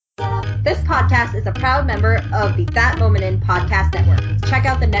podcast is a proud member of the That Moment In podcast network. Check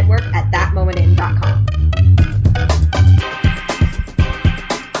out the network at thatmomentin.com.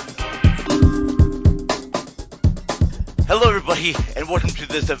 Hello, everybody, and welcome to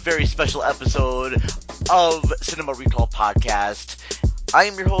this very special episode of Cinema Recall Podcast. I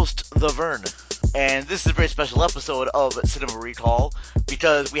am your host, The Vern, and this is a very special episode of Cinema Recall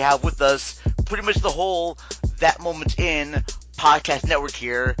because we have with us pretty much the whole That Moment In podcast network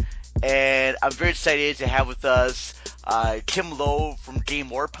here, and I'm very excited to have with us Kim Lowe from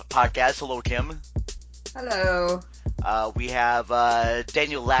Game Warp Podcast. Hello, Kim. Hello. We have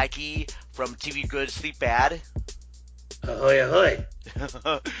Daniel Lackey from TV Good, Sleep Bad. Ahoy, ahoy.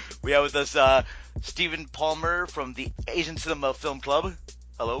 We have with us Stephen Palmer from the Asian Cinema Film Club.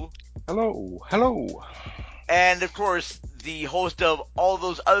 Hello. Hello. Hello. And, of course, the host of all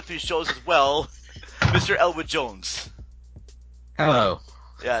those other three shows as well, Mr. Elwood Jones. Hello.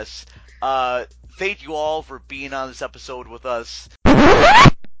 Yes. Thank you all for being on this episode with us.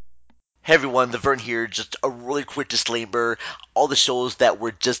 Hey everyone, The Vern here. Just a really quick disclaimer. All the shows that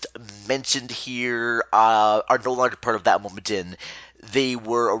were just mentioned here are no longer part of That Moment In. They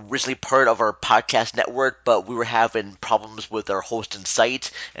were originally part of our podcast network, but we were having problems with our hosting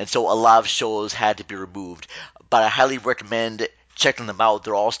site, and so a lot of shows had to be removed. But I highly recommend checking them out.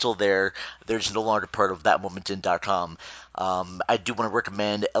 They're all still there. They're just no longer part of thatmomentin.com. I do want to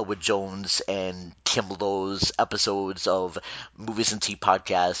recommend Elwood Jones and Kim Lowe's episodes of Movies and Tea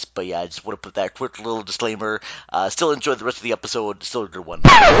Podcast. But yeah, I just want to put that quick little disclaimer. Still enjoy the rest of the episode. Still a good one.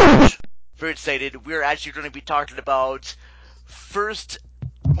 Very excited. We're actually going to be talking about first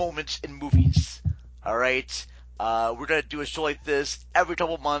moments in movies. Alright? We're going to do a show like this every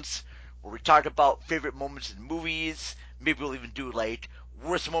couple months where we talk about favorite moments in movies. Maybe we'll even do like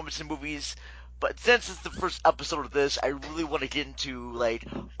worst moments in movies. But since it's the first episode of this, I really want to get into like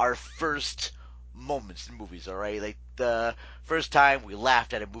our first moments in movies, alright? Like the first time we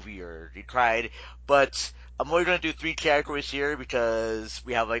laughed at a movie or we cried. But I'm only going to do 3 categories here because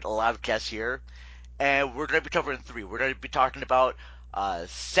we have like a lot of guests here. And we're going to be covering 3. We're going to be talking about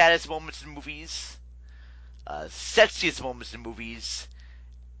saddest moments in movies, sexiest moments in movies,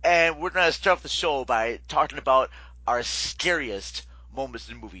 and we're going to start off the show by talking about our scariest moments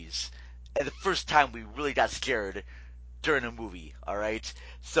in movies. And the first time we really got scared during a movie, alright?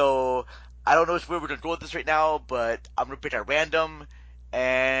 So, I don't know where we're going to go with this right now, but I'm going to pick at random.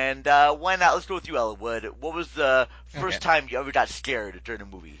 And why not? Let's go with you, Elwood. What was the first time you ever got scared during a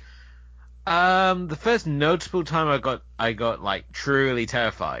movie? The first notable time I got like truly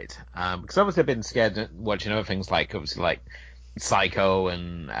terrified. Because obviously I've been scared watching other things like obviously like Psycho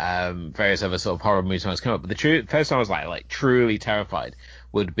and various other sort of horror movies when I was coming up. But the first time I was like truly terrified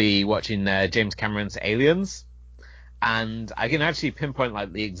would be watching James Cameron's Aliens. And I can actually pinpoint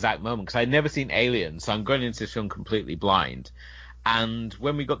like the exact moment because I'd never seen Aliens, so I'm going into this film completely blind. And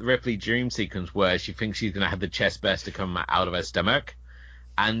when we got the Ripley dream sequence where she thinks she's going to have the chest burst to come out of her stomach,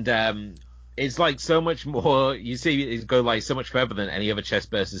 and it's like so much more, you see it go like so much further than any other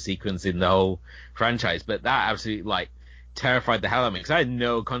chest burster sequence in the whole franchise, but that absolutely like terrified the hell out of me because I had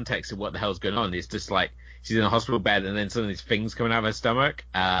no context of what the hell's going on. It's just like she's in a hospital bed and then suddenly these things coming out of her stomach.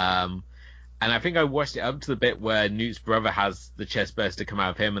 And I think I watched it up to the bit where Newt's brother has the chest burster come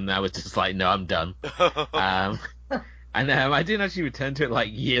out of him, and I was just like, no, I'm done. And I didn't actually return to it like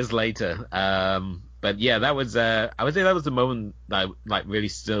years later. But yeah, that was I would say that was the moment that like really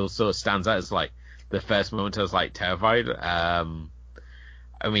still sort of stands out as like the first moment I was like terrified.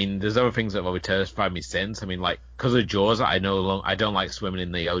 I mean, there's other things that have always terrified me since. I mean, like because of Jaws, I don't like swimming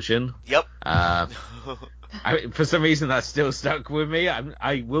in the ocean. Yep. For some reason that's still stuck with me.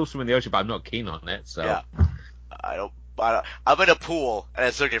 I will swim in the ocean, but I'm not keen on it. So yeah, I'm in a pool and I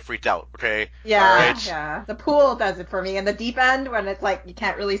still get freaked out. Okay. Yeah, right. yeah. The pool does it for me. In the deep end, when it's like you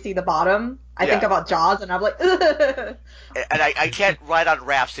can't really see the bottom, I Yeah. think about Jaws, and I'm like, ugh. And I can't ride on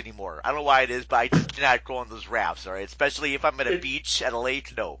rafts anymore. I don't know why it is, but I just cannot go on those rafts. All right, especially if I'm at a beach at a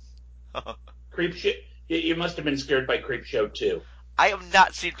lake. No. Creepshow. You must have been scared by Creepshow 2. I have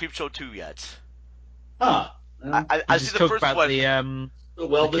not seen Creepshow 2 yet. Huh. I've seen the first one.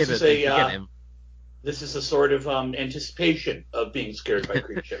 Well, the this kid is that get him. This is a sort of anticipation of being scared by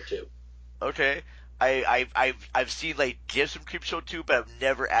Creepshow 2. Okay. I've seen like gifs from Creepshow 2, but I've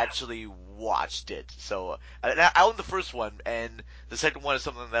never actually watched it. So I own the first one, and the second one is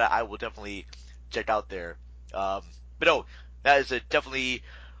something that I will definitely check out there. But no, that is definitely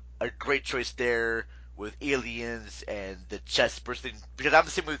a great choice there with Aliens and the chest bursting. Because I'm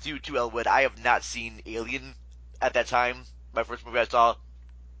the same with you too, Elwood. I have not seen Alien at that time. My first movie I saw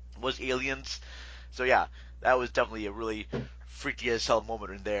was Aliens. So yeah, that was definitely a really freaky as hell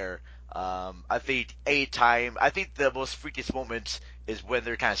moment in there. I think I think the most freakiest moment is when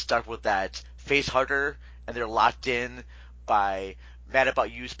they're kind of stuck with that face hugger and they're locked in by Mad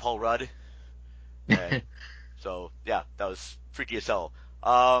About You's Paul Rudd. And so, yeah, that was freaky as hell.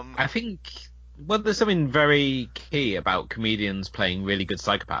 I think, well, there's something very key about comedians playing really good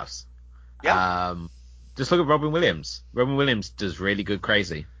psychopaths. Yeah. Just look at Robin Williams. Robin Williams does really good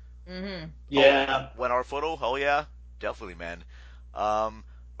crazy. Mm-hmm. Yeah. 1 hour photo. Hell yeah. Definitely, man. All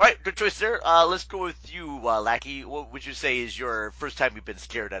right, good choice there. Let's go with you, Lackey. What would you say is your first time you've been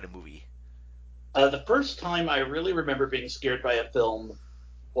scared at a movie? The first time I really remember being scared by a film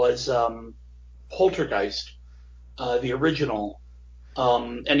was Poltergeist, the original.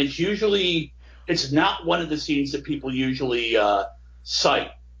 And it's not one of the scenes that people usually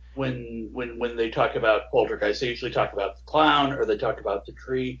cite when they talk about Poltergeist. They usually talk about the clown or they talk about the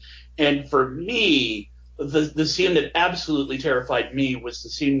tree. And for me, the scene that absolutely terrified me was the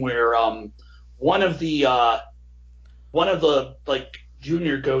scene where one of the like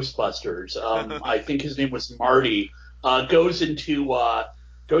junior Ghostbusters, I think his name was Marty, goes into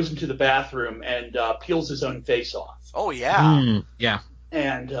the bathroom and peels his own face off. Oh yeah. Yeah.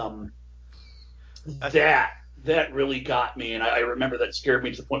 And that really got me, and I remember that scared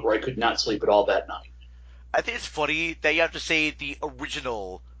me to the point where I could not sleep at all that night. I think it's funny that you have to say the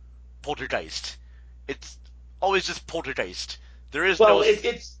original Poltergeist. It's always just Poltergeist. There is Well, no.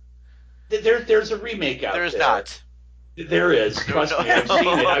 there's a remake out There is there. not. There is. Trust me, I've seen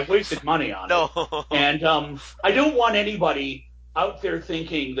it. I've wasted money on it. No. And I don't want anybody out there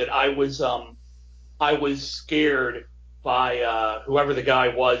thinking that I was scared by whoever the guy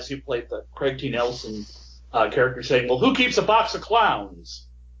was who played the Craig T. Nelson character, saying, "Well, who keeps a box of clowns?"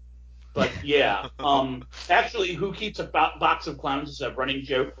 But yeah, actually, who keeps a box of clowns is a running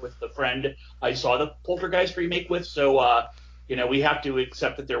joke with the friend I saw the Poltergeist remake with. So we have to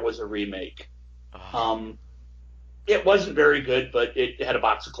accept that there was a remake. It wasn't very good, but it had a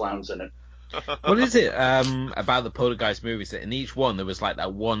box of clowns in it. What is it about the Poltergeist movies that in each one there was like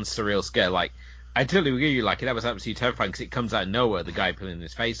that one surreal scare? Like, I totally agree with you, like, that was absolutely terrifying because it comes out of nowhere, the guy pulling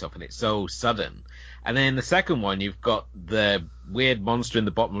his face off, and it's so sudden. And then in the second one, you've got the weird monster in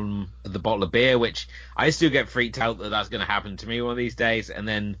the bottom of the bottle of beer, which I still get freaked out that that's going to happen to me one of these days. And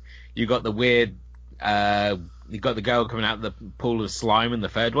then you got the weird, you got the girl coming out of the pool of slime in the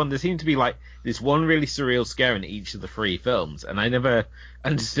third one. There seemed to be like this one really surreal scare in each of the three films, and I never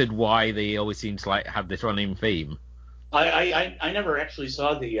understood why they always seem to like have this running theme. I never actually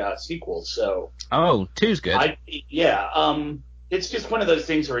saw the sequel, so Oh, two's good. it's just one of those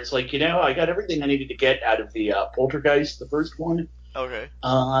things where it's like, I got everything I needed to get out of the Poltergeist, the first one. Okay.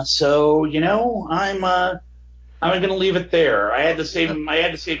 So I'm gonna leave it there. I had the same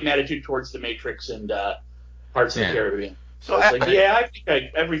attitude towards the Matrix and Parts of the Caribbean. So it's like, I think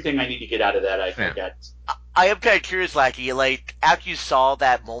everything I need to get out of that, I got. I am kind of curious, Lackey. Like, after you saw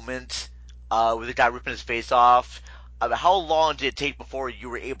that moment with the guy ripping his face off, how long did it take before you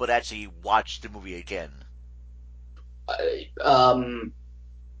were able to actually watch the movie again? God,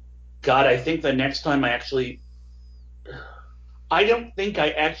 I think the next time I don't think I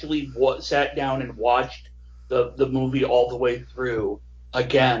actually sat down and watched the movie all the way through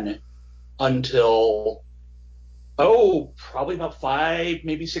again until probably about 5,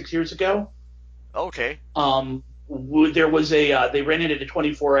 maybe 6 years ago. Okay. There was they ran it at a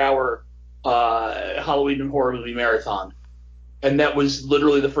 24-hour Halloween horror movie marathon, and that was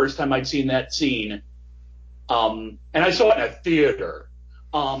literally the first time I'd seen that scene. And I saw it in a theater.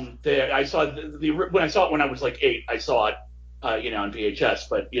 I saw when I saw it when I was like 8. I saw it, on VHS.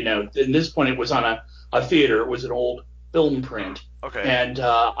 But in this point, it was on a theater. It was an old film print. Okay. And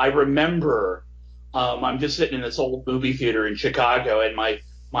I remember I'm just sitting in this old movie theater in Chicago, and my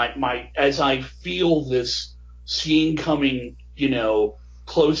as I feel this scene coming,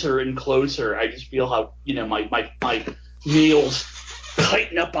 closer and closer, I just feel how my nails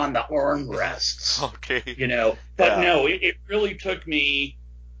tighten up on the armrests. Okay. But no, it really took me.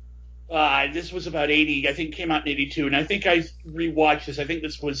 This was about 80. I think it came out in 82, and I think I rewatched this. I think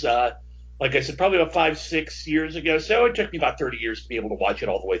this was, like I said, probably about 5-6 years ago. So it took me about 30 years to be able to watch it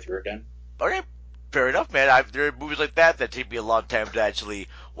all the way through again. Okay. Fair enough, man. There are movies like that take me a long time to actually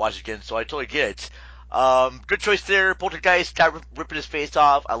watch again, so I totally get it. Good choice there. Poltergeist, guy ripping his face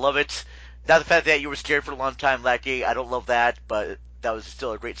off. I love it. Not the fact that you were scared for a long time, Lackey. I don't love that, but that was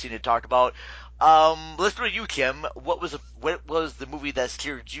still a great scene to talk about. Let's go to you, Kim. What was the movie that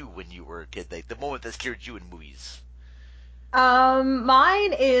scared you when you were a kid? Like the moment that scared you in movies?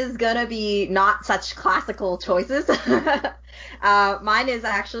 Mine is gonna be not such classical choices. Mine is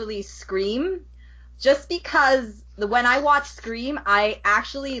actually Scream. Just because when I watched Scream, I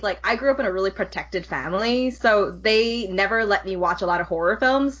actually, like, I grew up in a really protected family, so they never let me watch a lot of horror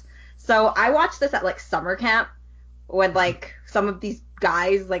films. So I watched this at, like, summer camp when, like, some of these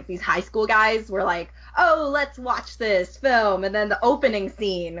guys, like, these high school guys were like, oh, let's watch this film. And then the opening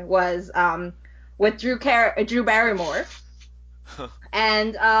scene was with Drew Barrymore.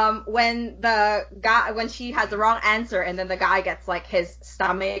 And when she has the wrong answer and then the guy gets, like, his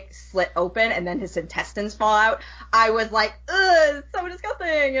stomach slit open and then his intestines fall out, I was like, ugh, it's so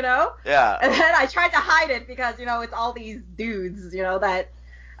disgusting, you know? Yeah. And then I tried to hide it because, you know, it's all these dudes, you know, that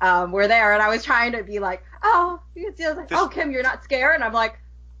were there, and I was trying to be like, oh, Kim, you're not scared? And I'm like,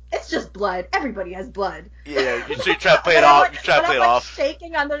 it's just blood. Everybody has blood. Yeah, so you try to play it off. Like, you try to play it I'm, like, off.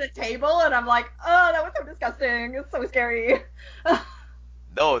 shaking under the table, and I'm like, oh, that was so disgusting. It's so scary.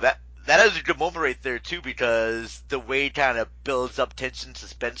 No, that is a good moment right there too, because the way it kind of builds up tension,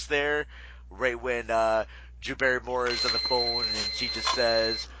 suspense there, right when Drew Barrymore is on the phone and she just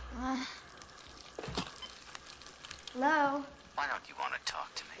says, Hello? Why don't you want to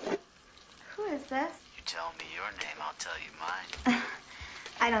talk to me? Who is this? You tell me your name, I'll tell you mine.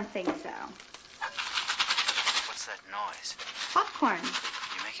 I don't think so. What's that noise? Popcorn.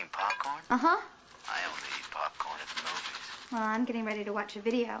 You making popcorn? Uh-huh. I only eat popcorn at the movies. Well, I'm getting ready to watch a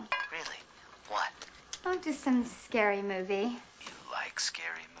video. Really? What? Oh, just some scary movie. You like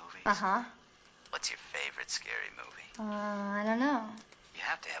scary movies? Uh-huh. What's your favorite scary movie? I don't know. You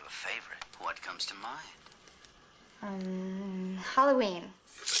have to have a favorite. What comes to mind? Halloween.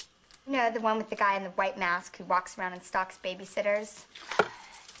 You know, the one with the guy in the white mask who walks around and stalks babysitters? Yeah.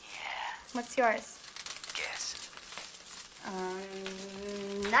 What's yours? Guess.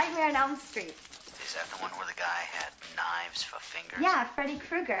 Nightmare on Elm Street. Is that the one where the guy had knives for fingers? Yeah, Freddy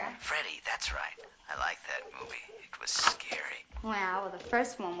Krueger. Freddy, that's right. I like that movie. It was scary. Well, the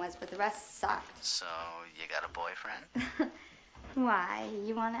first one was, but the rest sucked. So, you got a boyfriend? Why?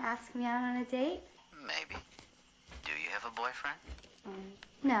 You want to ask me out on a date? Maybe. Do you have a boyfriend?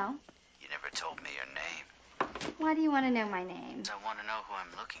 No. You never told me your name. Why do you want to know my name? I want to know who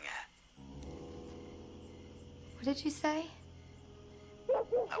I'm looking at. What did you say?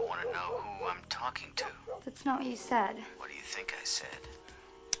 I want to know who I'm talking to. That's not what you said. What do you think I said?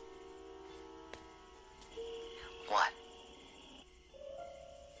 What?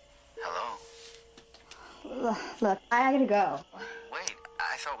 Hello? Look, I gotta go. Wait,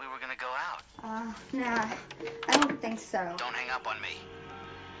 I thought we were going to go out. Nah, I don't think so. Don't hang up on me.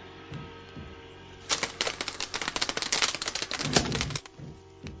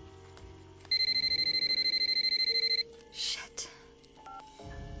 Shit.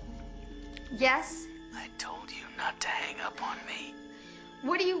 Yes? I told you not to hang up on me.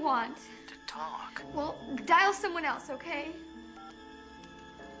 What do you want? To talk. Well, dial someone else, okay?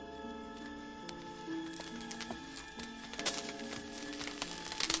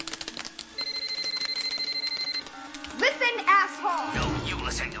 Listen, asshole! No, you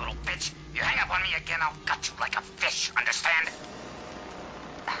listen, you little bitch. You hang up on me again, I'll gut you like a fish, understand?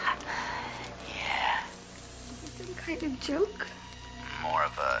 Yeah. Is this some kind of joke? More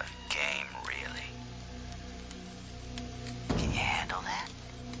of a game, really. Can you handle that?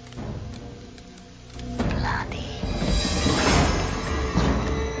 Blondie.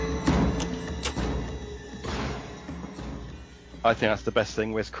 I think that's the best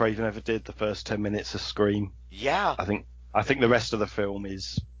thing Wes Craven ever did, the first 10 minutes of Scream. yeah. I think the rest of the film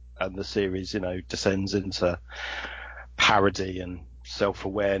and the series, descends into parody and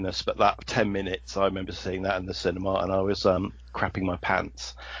self-awareness, but that 10 minutes, I remember seeing that in the cinema and I was crapping my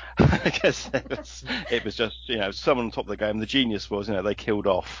pants. I guess it was just, someone on top of the game. The genius was, they killed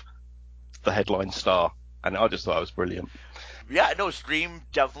off the headline star and I just thought it was brilliant. Yeah, no, Scream,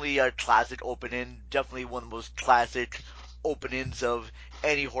 definitely a classic opening, definitely one of the most classic openings of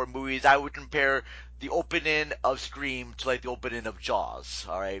any horror movies. I would compare the opening of Scream to, like, the opening of Jaws,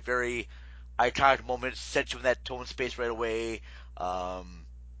 alright? Very iconic moment, set you in that tone space right away. I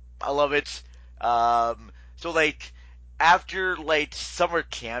love it. So, like, after, like, summer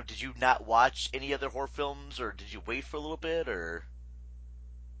camp, did you not watch any other horror films, or did you wait for a little bit, or?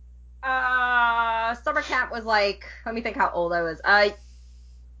 Summer camp was like, let me think how old I was. I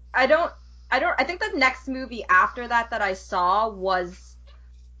think the next movie after that I saw was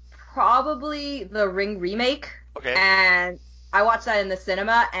probably the Ring remake. Okay. And I watched that in the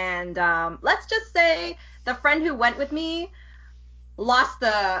cinema, and let's just say the friend who went with me lost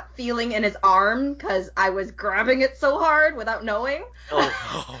the feeling in his arm because I was grabbing it so hard without knowing.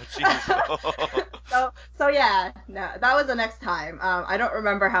 Oh, jeez. So yeah, no, that was the next time. I don't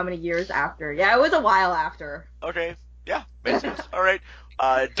remember how many years after. Yeah, it was a while after. Okay. Yeah, makes sense. All right.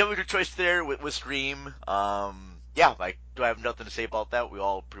 Definitely good choice there with Scream. yeah, I do have nothing to say about that. We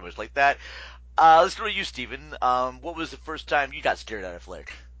all pretty much like that. Let's go to you, Steven. What was the first time you got scared at a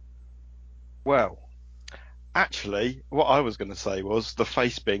flick? Well, actually, what I was going to say was the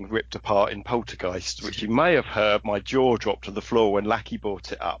face being ripped apart in Poltergeist, which you may have heard my jaw drop to the floor when Lackey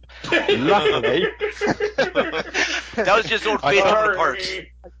brought it up. Luckily, That was just old face coming apart.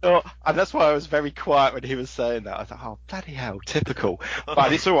 And that's why I was very quiet when he was saying that. I thought, oh, bloody hell, typical.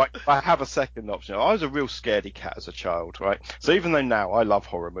 But it's all right. I have a second option. I was a real scaredy cat as a child, right? So even though now I love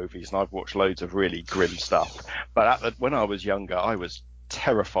horror movies and I've watched loads of really grim stuff, but when I was younger, I was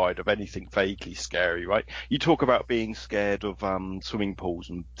terrified of anything vaguely scary, right? You talk about being scared of swimming pools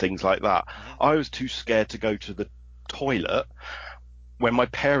and things like that. I was too scared to go to the toilet when my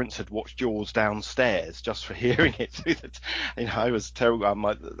parents had watched Jaws downstairs just for hearing it. I was terrible.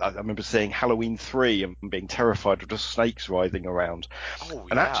 I remember seeing Halloween 3 and being terrified of the snakes writhing around. Oh,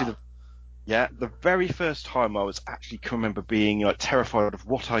 And actually, the very first time I was actually can remember being terrified of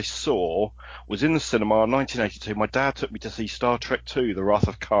what I saw was in the cinema in 1982. My dad took me to see Star Trek II, The Wrath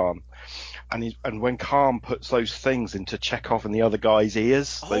of Khan. And when Khan puts those things into Chekhov and the other guy's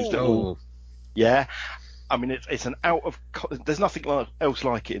ears, those little... Yeah. I mean, it's an there's nothing else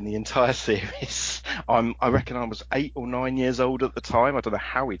like it in the entire series. I reckon I was 8 or 9 years old at the time. I don't know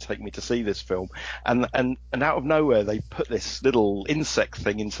how he'd take me to see this film. And out of nowhere, they put this little insect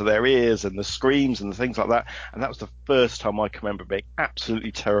thing into their ears and the screams and the things like that. And that was the first time I can remember being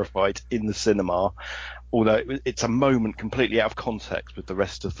absolutely terrified in the cinema. Although it's a moment completely out of context with the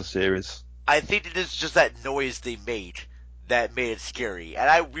rest of the series. I think it is just that noise they made that made it scary. And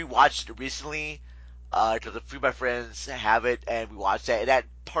I rewatched it recently. Because a few of my friends have it, and we watched that, and that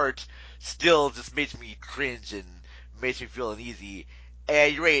part still just makes me cringe and makes me feel uneasy.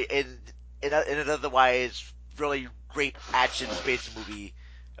 And you're right, in an otherwise really great action-based movie,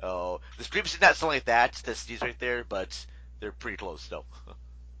 the screams did not sound like that. That's these right there, but they're pretty close, though.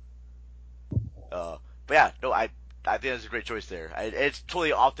 But yeah, no, I think that's a great choice there. It's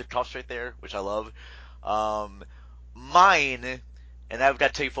totally off the cuffs right there, which I love. Mine, and I've got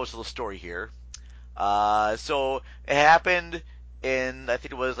to tell you folks a little story here. So it happened in, I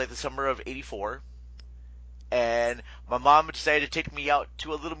think it was like the summer of '84, and my mom decided to take me out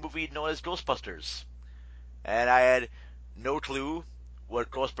to a little movie known as Ghostbusters. And I had no clue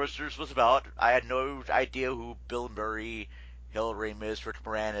what Ghostbusters was about. I had no idea who Bill Murray, Harold Ramis, Rick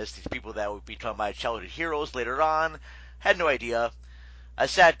Moranis, these people that would become my childhood heroes later on. Had no idea. I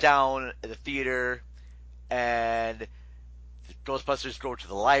sat down at the theater, and the Ghostbusters go to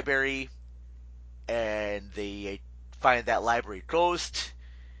the library, and they find that library ghost.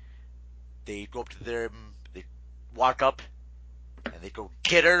 They go up to them, they walk up, and they go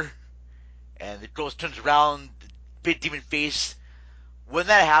get her, and the ghost turns around, big demon face. When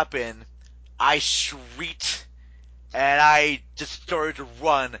that happened, I shrieked, and I just started to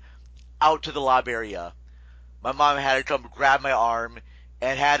run out to the lobby area. My mom had to come grab my arm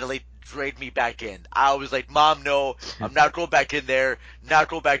and had to like drag me back in. I was like, Mom, no, I'm not going back in there. Not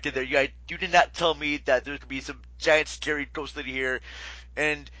going back in there. You did not tell me that there's gonna be some giant scary ghost lady here.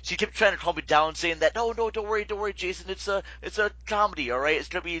 And she kept trying to calm me down, saying that no, don't worry, Jason. It's a comedy, all right. It's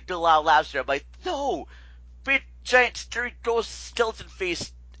gonna be a loud laughter. I'm like, no, big giant scary ghost skeleton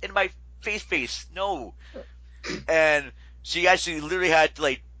face in my face. No. And she actually literally had to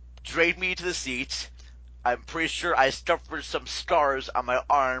like drag me to the seat. I'm pretty sure I suffered some scars on my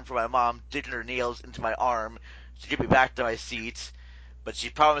arm from my mom digging her nails into my arm to get me back to my seat. But she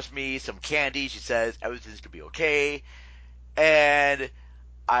promised me some candy. She says everything's gonna be okay. And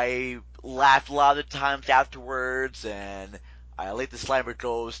I laughed a lot of the times afterwards, and I liked the Slimer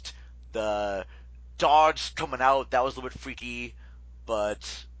ghost. The dogs coming out, that was a little bit freaky.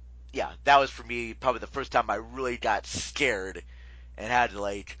 But yeah, that was for me probably the first time I really got scared and had to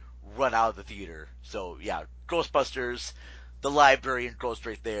like run out of the theater. So yeah, Ghostbusters, the librarian ghost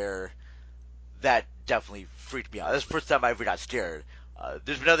right there, that definitely freaked me out. That's the first time I ever got scared.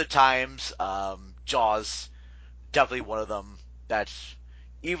 There's been other times, Jaws, definitely one of them. That's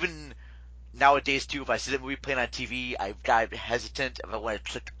even nowadays too. If I see that movie playing on TV, I've got hesitant if I want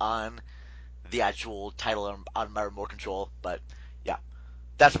to click on the actual title on my remote control. But yeah,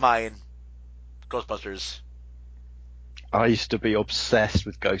 that's mine. Ghostbusters. I used to be obsessed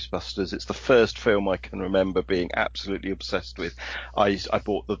with Ghostbusters. It's the first film I can remember being absolutely obsessed with. I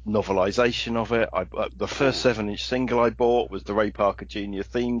bought the novelization of it. The first 7-inch single I bought was the Ray Parker Jr.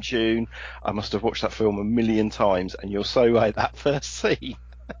 theme tune. I must have watched that film a million times, and you're so right, that first scene.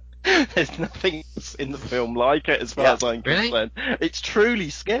 There's nothing else in the film like it as far as I'm concerned. It's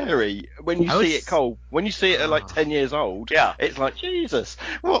truly scary when you see it, Cole. When you see it at like 10 years old, it's like, Jesus,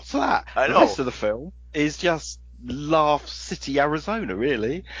 what's that? I know. The rest of the film is just Laugh City, Arizona,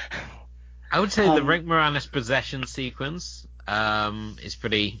 really. I would say the Rick Moranis possession sequence is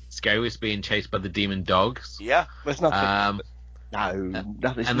pretty scary. It's being chased by the demon dogs. Yeah. There's nothing. There's and the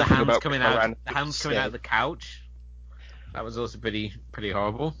nothing hands about coming Rick out, Moranis the hands coming out of the couch. That was also pretty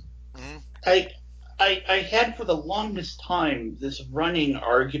horrible. I had for the longest time this running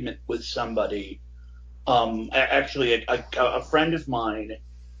argument with somebody, actually a friend of mine,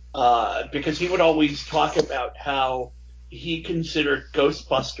 because he would always talk about how he considered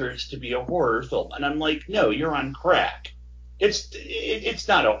Ghostbusters to be a horror film, and I'm like, no, you're on crack. It's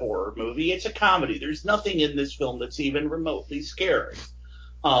not a horror movie. It's a comedy. There's nothing in this film that's even remotely scary.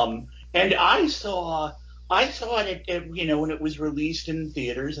 And I saw it at, when it was released in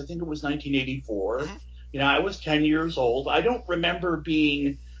theaters. I think it was 1984. I was 10 years old. I don't remember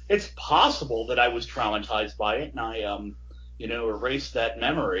being. It's possible that I was traumatized by it, and I erased that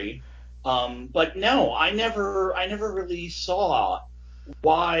memory. But no, I never really saw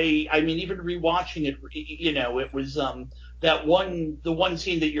why. I mean, even rewatching it, it was the one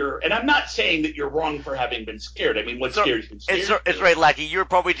scene that and I'm not saying that you're wrong for having been scared. I mean, what scares you? It's right, Lackey. You're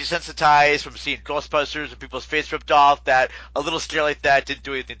probably desensitized from seeing Ghostbusters and people's face ripped off. That a little scare like that didn't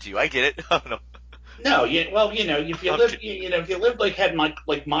do anything to you. I get it. No. No, if you lived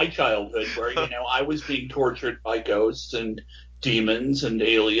like my childhood, where I was being tortured by ghosts and demons and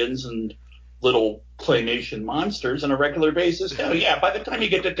aliens and little claymation monsters on a regular basis. No, yeah. By the time you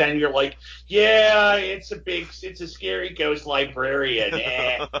get to 10, you're like, yeah, it's a scary ghost librarian.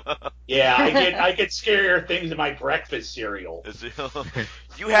 Yeah, I get scarier things in my breakfast cereal.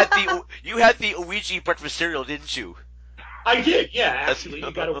 You had the Ouija breakfast cereal, didn't you? I did, yeah. Actually,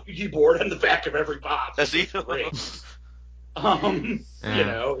 you got a Ouija board on the back of every box. That's great.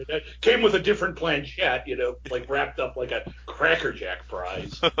 It came with a different planchette, like wrapped up like a Cracker Jack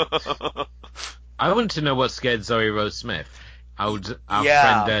prize. I want to know what scared Zoe Rose Smith. Our friend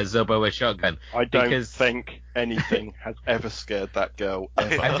Zobo with Shotgun. I don't think anything has ever scared that girl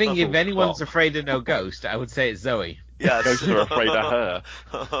ever. I think if anyone's afraid of no ghost, I would say it's Zoe. Yes. Ghosts are afraid of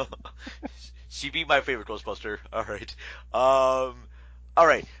her. She'd be my favorite Ghostbuster. All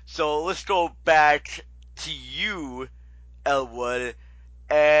right. So let's go back to you, Elwood,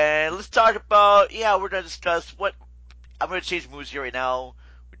 and let's talk about. Yeah, we're gonna discuss what. I'm gonna change moves here right now.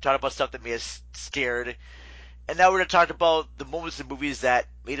 We're talking about stuff that made us scared, and now we're gonna talk about the moments in movies that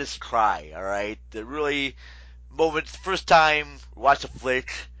made us cry. All right, the really moments. First time we watched a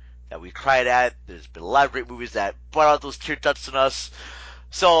flick that we cried at. There's been a lot of great movies that brought out those tear ducts in us.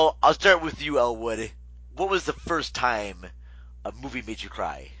 So I'll start with you, Elwood. What was the first time a movie made you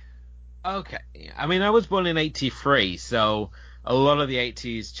cry? Okay, I mean, I was born in '83, so a lot of the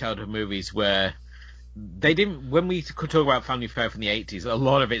 '80s childhood movies were. They didn't. When we could talk about family fare from the '80s, a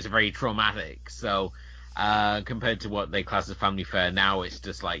lot of it's very traumatic. So compared to what they class as family fare now, it's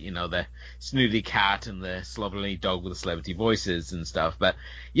just like the snooty cat and the slovenly dog with the celebrity voices and stuff. But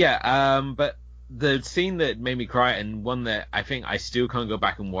yeah, but the scene that made me cry, and one that I think I still can't go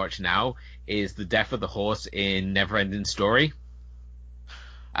back and watch now, is the death of the horse in Neverending Story.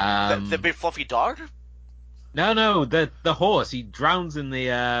 The big fluffy dog? No, the horse. He drowns in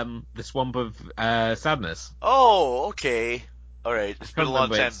the swamp of sadness. Oh, okay. All right. It's been a long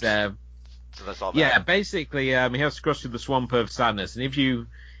time since I saw that. Yeah, basically, he has to cross through the swamp of sadness, and if you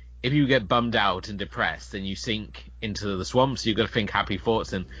get bummed out and depressed, then you sink into the swamp. So you've got to think happy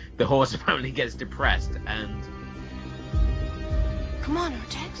thoughts, and the horse apparently gets depressed. And come on,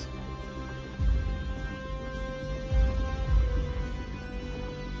 Artax.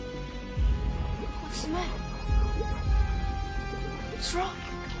 What's the matter? What's wrong?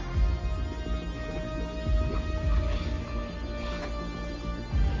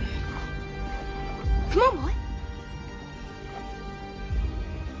 Come on, boy.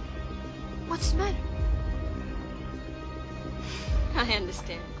 What's the matter? I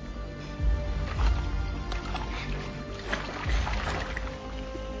understand.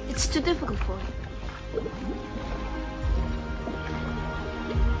 It's too difficult for you.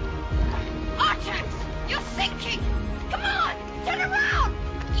 Artax! You're sinking! Come on! Turn around!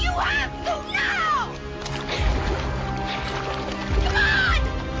 You have to now! Come on!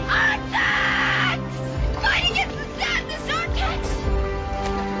 Artax! Fight against the sadness, Artax!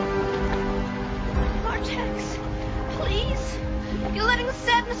 Artax, please. You're letting the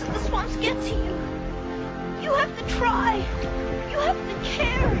sadness of the swamps get to you. You have to try. You have to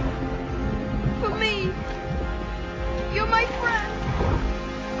care. For me. You're my friend.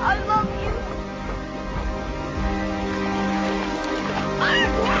 I love you.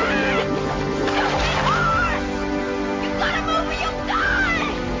 Artax! Don't be hard! You gotta move or you'll die!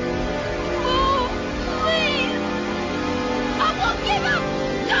 Move, please.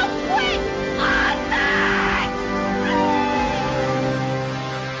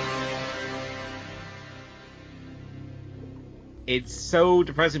 it's so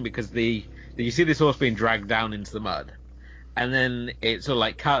depressing because you see this horse being dragged down into the mud, and then it sort of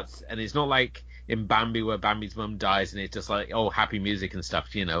like cuts, and it's not like in Bambi where Bambi's mum dies and it's just like, oh, happy music and stuff,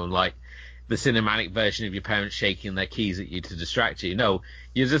 like the cinematic version of your parents shaking their keys at you to distract you. No,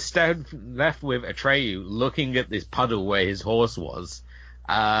 you're just left with Atreyu looking at this puddle where his horse was,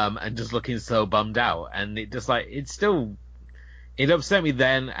 and just looking so bummed out. And it just like, it upset me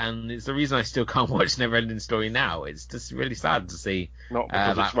then, and it's the reason I still can't watch Neverending Story now. It's just really sad to see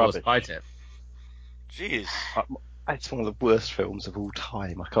that horse fight it. Jeez. It's one of the worst films of all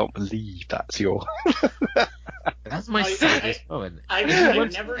time. I can't believe that's your... That's my saddest moment.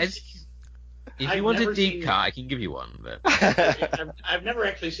 If you want a deep cut, I can give you one. But I've never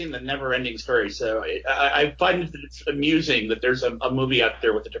actually seen the Neverending Story, so I find it amusing that there's a movie out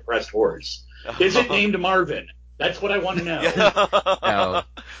there with a depressed horse. Is it named Marvin? That's what I want to know.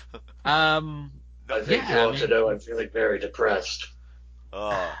 I think you ought to know I'm feeling very depressed.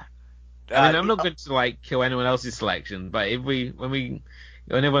 I'm not going to like kill anyone else's selection, but when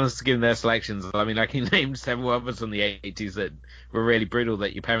everyone else is giving their selections, I can name several others from the 80s that were really brutal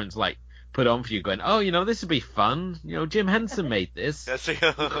that your parents like put on for you, going, oh, this would be fun. Jim Henson made this. Jim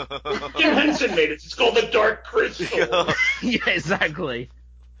Henson made it. It's called The Dark Crystal. Yeah, exactly.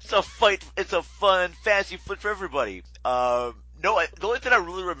 It's a fun fantasy flick for everybody. The only thing I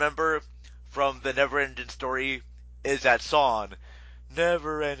really remember from the Neverending Story is that song.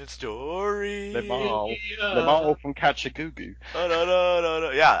 Never-ending story. Le Mans from Catch a Goo Goo.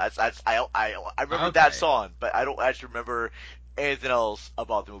 No. Yeah, I remember that song, but I don't actually remember anything else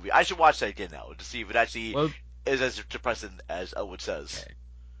about the movie. I should watch that again now to see if it actually is as depressing as Elwood says. Okay.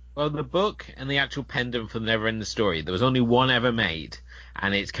 Well, the book and the actual pendant for the Neverending Story, there was only one ever made,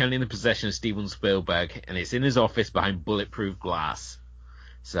 and it's currently in the possession of Steven Spielberg, and it's in his office behind bulletproof glass.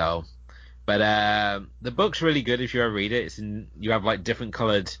 So... But the book's really good if you ever read it. You have like different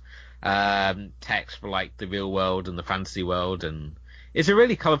coloured text for like the real world and the fantasy world, and it's a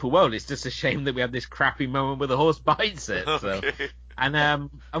really colourful world. It's just a shame that we have this crappy moment where the horse bites it. Okay. So. And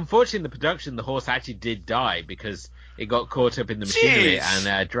unfortunately, in the production, the horse actually did die because it got caught up in the machinery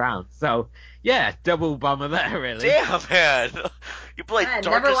and drowned. So yeah, double bummer there, really. Damn, man, you play darkness.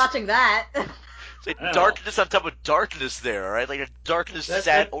 Never watching that. It's like darkness on top of darkness there, right? Like a darkness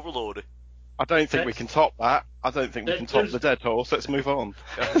sad overload. I don't think we can top that. I don't think we can top the dead horse. Let's move on.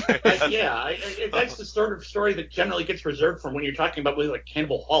 That's the sort of story that generally gets reserved from when you're talking about like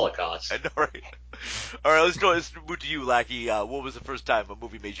Cannibal Holocaust. I know, right? All right, let's move to you, Lackey. What was the first time a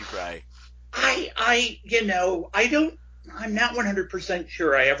movie made you cry? I'm not 100%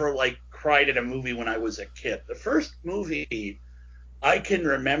 sure I ever cried at a movie when I was a kid. The first movie I can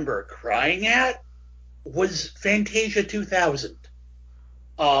remember crying at was Fantasia 2000.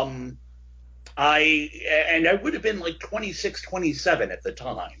 I would have been 26, 27 at the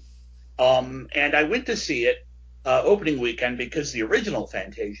time. And I went to see it opening weekend because the original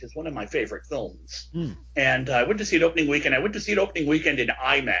Fantasia is one of my favorite films. And I went to see it opening weekend. I went to see it opening weekend in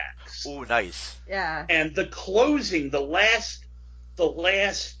IMAX. Oh, nice. Yeah. And the closing, the last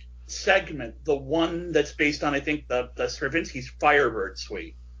segment, the one that's based on, I think, the Stravinsky's Firebird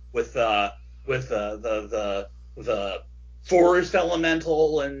Suite with the forest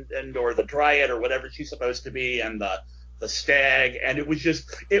elemental and or the dryad or whatever she's supposed to be, and the stag, and it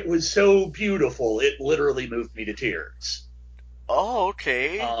was so beautiful, it literally moved me to tears. Oh,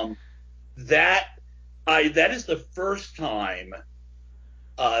 okay. That is the first time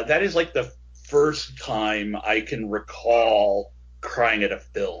that is the first time I can recall crying at a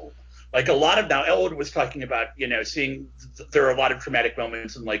film. Now Elwood was talking about, seeing there are a lot of traumatic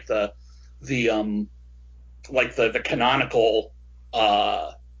moments in the canonical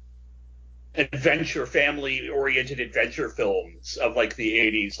adventure, family-oriented adventure films of the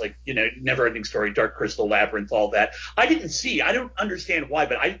 80s, Neverending Story, Dark Crystal, Labyrinth, all that. I don't understand why,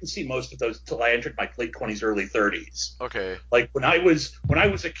 but I didn't see most of those till I entered my late 20s, early 30s. Okay. When I was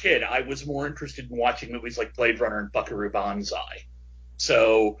a kid, I was more interested in watching movies like Blade Runner and Buckaroo Banzai.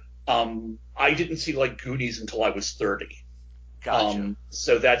 So I didn't see Goonies until I was 30. Gotcha.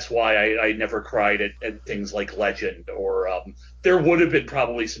 So that's why I never cried at things like Legend, or there would have been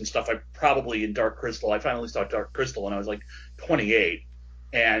probably some stuff in Dark Crystal. I finally saw Dark Crystal when I was 28,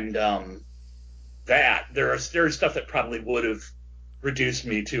 and there's stuff that probably would have reduced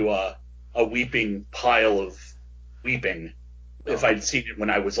me to a weeping pile of weeping if I'd seen it when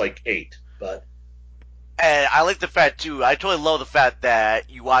I was 8. But and I like the fact too. I totally love the fact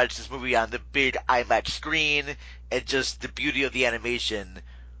that you watched this movie on the big IMAX screen, and just the beauty of the animation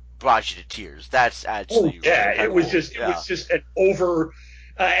brought you to tears. That's actually it was just an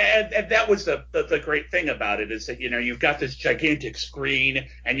And that was the great thing about it, is that, you've got this gigantic screen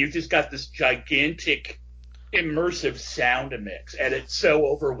and you've just got this gigantic immersive sound mix, and it's so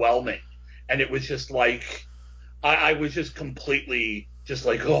overwhelming. And it was just like, I was just completely just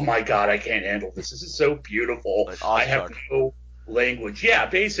like, oh my God, I can't handle this. This is so beautiful. Like I have awestruck. no language. Yeah,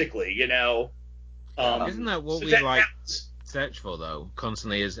 basically, Isn't that what so we that- like that's- search for, though,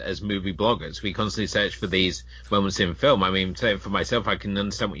 constantly as movie bloggers? We constantly search for these moments in film. I mean, for myself, I can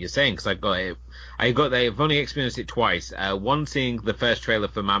understand what you're saying, because I've only experienced it twice. One, seeing the first trailer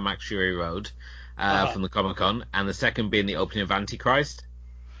for Mad Max Fury Road from the Comic-Con, and the second being the opening of Antichrist.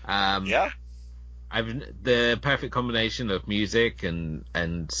 Yeah. The perfect combination of music and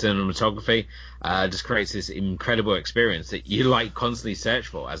cinematography just creates this incredible experience that you constantly search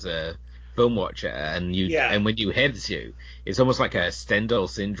for as a film watcher, and when you hits you, it's almost like a Stendhal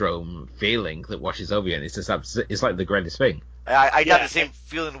syndrome feeling that washes over you, and it's like the greatest thing. I got the same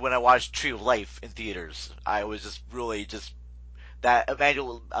feeling when I watched Tree of Life in theaters. I was just really that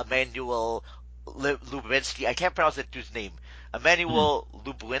Emmanuel Lubinski. I can't pronounce that dude's name. Emmanuel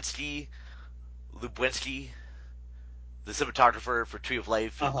Lubinski, the cinematographer for Tree of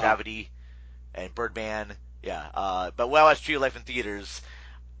Life and Gravity and Birdman. Yeah. But when I watched Tree of Life in theaters,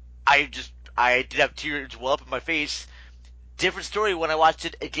 I did have tears well up in my face. Different story when I watched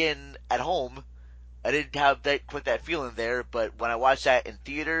it again at home. I didn't have quite that feeling there, but when I watched that in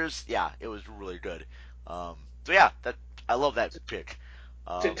theaters, yeah, it was really good. So yeah, I love that pick.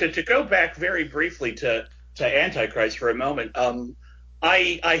 To go back very briefly to Antichrist for a moment,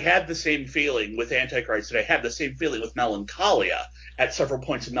 I had the same feeling with Antichrist that I had the same feeling with Melancholia at several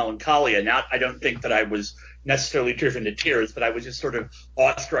points in Melancholia. Now, I don't think that I was necessarily driven to tears, but I was just sort of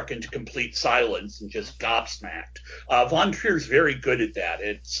awestruck into complete silence and just gobsmacked. Von Trier's very good at that.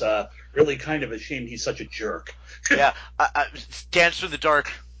 It's really kind of a shame he's such a jerk. Yeah, Dance in the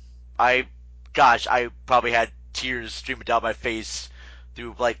Dark. I probably had tears streaming down my face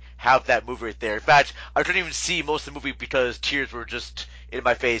through half that movie right there. In fact, I couldn't even see most of the movie because tears were just in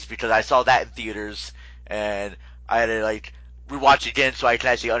my face, because I saw that in theaters and I had to rewatch it again so I can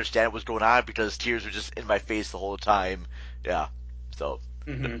actually understand what was going on, because tears were just in my face the whole time. Yeah, so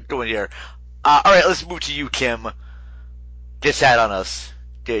going here. All right, let's move to you, Kim. Get sad on us.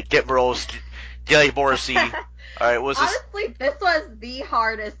 Get Morrissey. All right, what's this? Honestly, this was the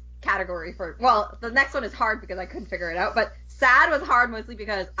hardest category for. Well, the next one is hard because I couldn't figure it out, but sad was hard mostly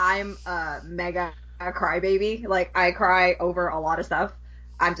because I'm a mega crybaby. I cry over a lot of stuff.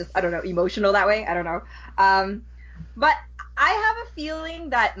 I'm just, I don't know, emotional that way. I don't know. But I have a feeling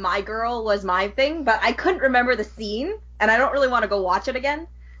that My Girl was my thing, but I couldn't remember the scene, and I don't really want to go watch it again.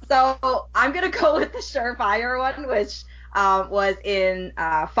 So I'm gonna go with the surefire one, which was in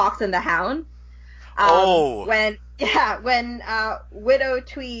Fox and the Hound. When Widow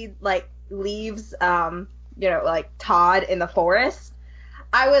Tweed leaves Todd in the forest,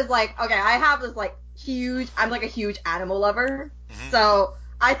 I was like, okay, I have this huge, I'm a huge animal lover, so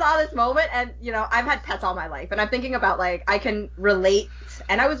I saw this moment, and I've had pets all my life, and I'm thinking about I can relate,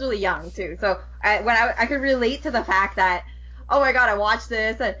 and I was really young too, so I could relate to the fact that, oh my God, I watched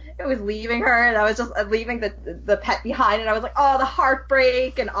this and it was leaving her, and I was just leaving the pet behind, and I was like, oh, the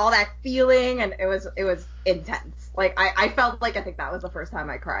heartbreak and all that feeling, and it was intense. I felt I think that was the first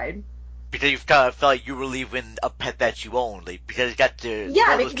time I cried. Because you felt like you were leaving a pet that you owned, because you got to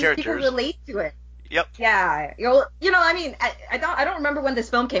know those characters. People relate to it. Yep. Yeah. I mean, I don't remember when this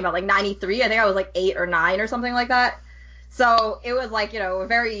film came out, 93. I think I was 8 or 9 or something like that. So it was a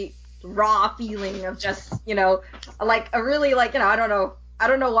very raw feeling of just, a really I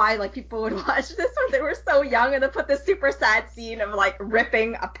don't know why people would watch this when they were so young, and then put this super sad scene of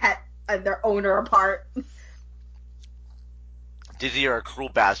ripping a pet and their owner apart. Disney are cruel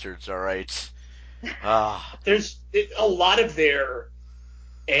bastards, all right. There's a lot of their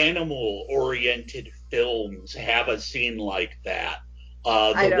animal-oriented films have a scene like that.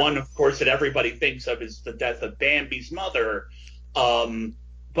 The one, of course, that everybody thinks of is the death of Bambi's mother.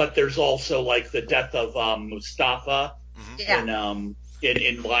 But there's also the death of Mustafa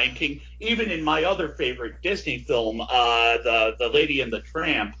in Lion King. Even in my other favorite Disney film, the Lady and the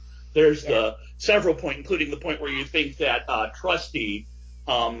Tramp, there's the several point, including the point where you think that Trusty,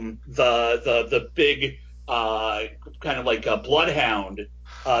 the big kind of a bloodhound,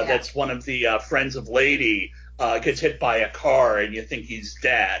 that's one of the friends of Lady, gets hit by a car, and you think he's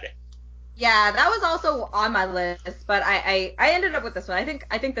dead. Yeah, that was also on my list, but I ended up with this one.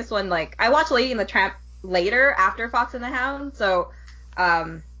 I think this one, I watched Lady and the Tramp later after Fox and the Hound, so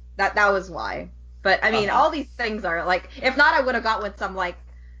that was why. But I mean, all these things are if not, I would have got with some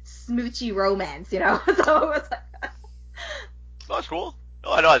smoochy romance, So it was that's cool.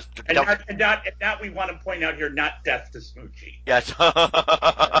 No, I know. And not we want to point out here, not Death to Smoochie. Yes.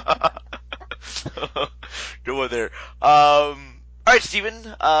 Good one there. All right, Steven,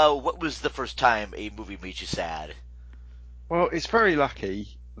 what was the first time a movie made you sad? Well, it's very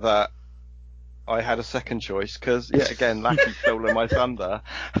lucky that I had a second choice because, yet again, Lackey's stolen my thunder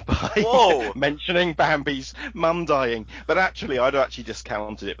by mentioning Bambi's mum dying. But actually, I'd actually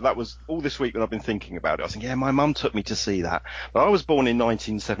discounted it. But that was all this week when I've been thinking about it. I was thinking, yeah, my mum took me to see that. But I was born in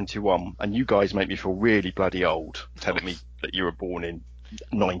 1971, and you guys make me feel really bloody old, telling me that you were born in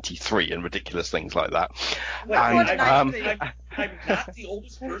 93 and ridiculous things like that. Wait, I'm not the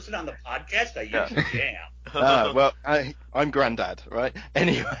oldest person on the podcast. I usually am. Well, I'm granddad, right?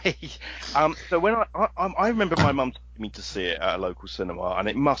 Anyway, so when I remember my mum taking me to see it at a local cinema, and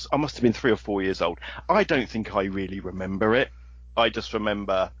I must have been 3 or 4 years old. I don't think I really remember it. I just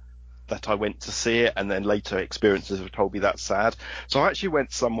remember that I went to see it, and then later experiences have told me that's sad. So I actually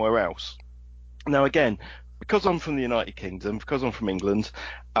went somewhere else. Now again, because I'm from the United Kingdom, because I'm from England,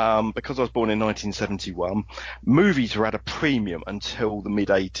 because I was born in 1971, movies were at a premium until the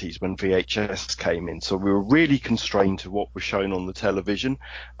mid-80s when VHS came in. So we were really constrained to what was shown on the television.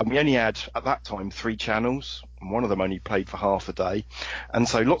 And we only had, at that time, 3 channels. And one of them only played for half a day. And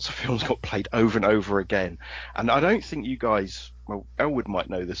so lots of films got played over and over again. And I don't think you guys, well, Elwood might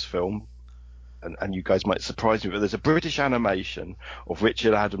know this film. And you guys might surprise me, but there's a British animation of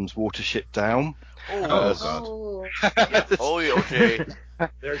Richard Adams' Watership Down. God. Oh, okay.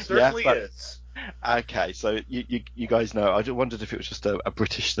 There certainly is. Okay, so you guys know. I just wondered if it was just a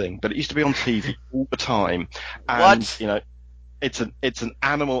British thing, but it used to be on TV all the time. And, What? you know, it's an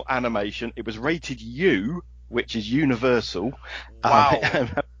animal animation. It was rated U, which is universal. Wow.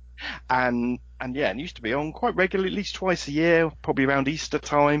 And yeah, it used to be on quite regularly, at least twice a year, probably around Easter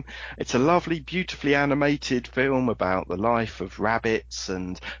time. It's a lovely, beautifully animated film about the life of rabbits,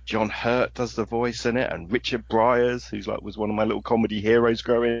 and John Hurt does the voice in it, and Richard Briers, was one of my little comedy heroes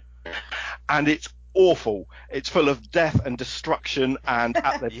growing up. And it's awful. It's full of death and destruction, and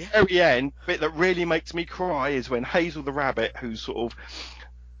at the very end, the bit that really makes me cry is when Hazel the rabbit, who's sort of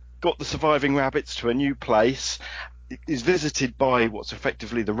got the surviving rabbits to a new place, is visited by what's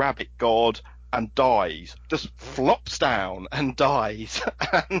effectively the rabbit god and dies, just flops down and dies.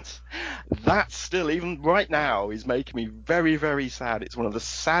 And that still, even right now, is making me very, very sad. It's one of the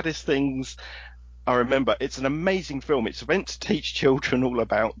saddest things I remember. It's an amazing film. It's meant to teach children all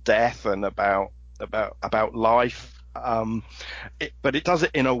about death and about life. But it does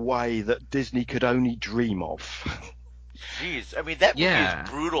it in a way that Disney could only dream of. Jeez, I mean, that movie is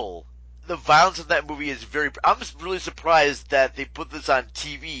brutal. The violence in that movie is very... I'm just really surprised that they put this on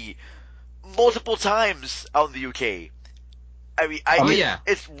TV multiple times out in the UK. I mean,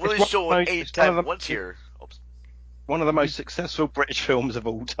 it's really shown anytime once here. Oops. One of the most successful British films of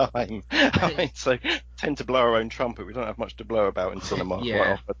all time. I mean, so tend to blow our own trumpet. We don't have much to blow about in cinema quite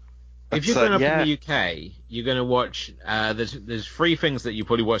often. If you're growing up in the UK, you're going to watch... there's 3 things that you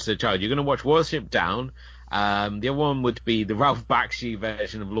probably watch as a child. You're going to watch Watership Down. The other one would be the Ralph Bakshi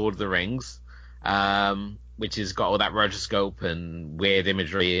version of Lord of the Rings, which has got all that rotoscope and weird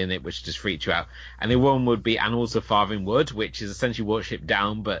imagery in it, which just freaks you out. And the one would be Animals of Farthing Wood, which is essentially Watership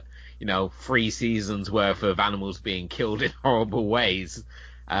Down, but 3 seasons worth of animals being killed in horrible ways,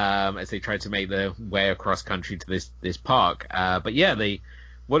 as they try to make their way across country to this park. But yeah, the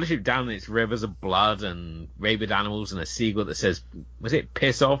Watership Down, it's rivers of blood and rabid animals and a seagull that says, was it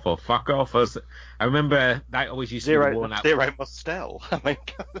piss off or fuck off? I remember that always used to be worn out. Zero Mostel. I mean,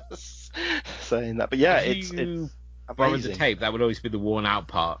 saying that. But yeah, it's borrowed the tape, that would always be the worn out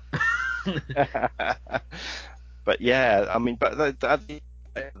part. But yeah, I mean, but at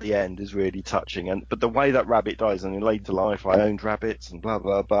the end is really touching. But the way that rabbit dies, and in later life I owned rabbits and blah,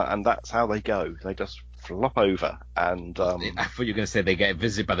 blah, blah, and that's how they go. They just flop over. And I thought you were going to say they get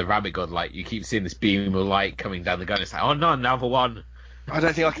visited by the rabbit god. Like, you keep seeing this beam of light coming down the gun. It's like, oh no, another one. I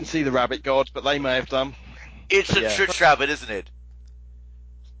don't think I can see the rabbit god, but they may have done. It's a church rabbit, isn't it?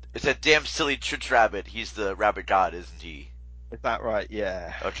 It's a damn silly church rabbit. He's the rabbit god, isn't he? Is that right?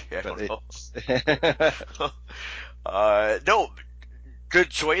 Yeah. Okay, I don't know. No, good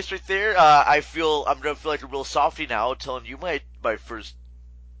choice right there. I'm gonna feel like a real softie now, telling you my first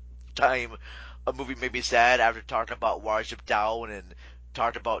time a movie made me sad after talking about Watership Down and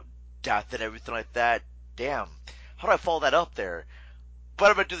talking about death and everything like that. Damn, how do I follow that up there? But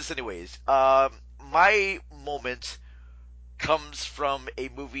I'm gonna do this anyways. My moment comes from a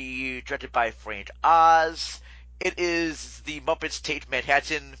movie directed by Frank Oz. It is The Muppets Take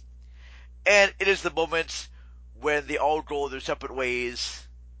Manhattan, and it is the moment when they all go their separate ways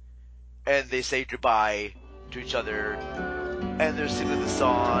and they say goodbye to each other And they're singing the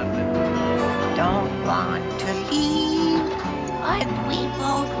song. Don't want to leave, but we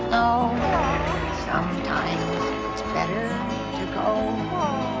both know sometimes it's better to go.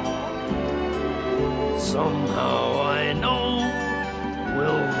 Somehow I know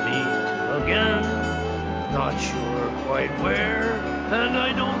we'll meet again. Not sure quite where, and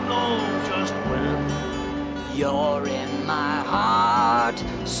I don't know just when. You're in my heart,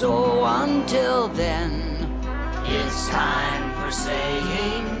 so until then, it's time for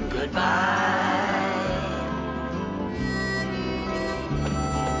saying goodbye.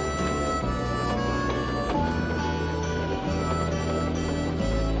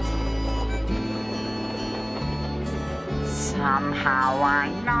 Somehow I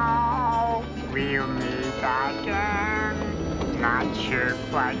know we'll meet again. Not sure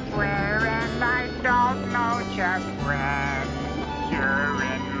quite where, and I don't know just when. You're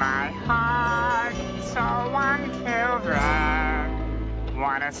in my heart, so until then,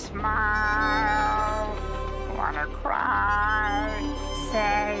 wanna smile, wanna cry,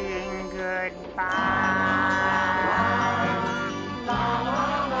 saying goodbye. La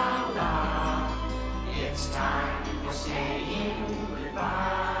la la la, it's time for saying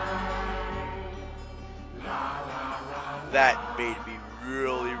goodbye. La la la. That made me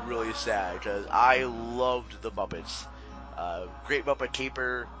really, really sad because I loved the Muppets. Great Muppet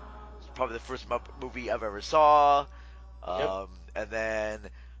Caper. It's probably the first Muppet movie I've ever saw. And then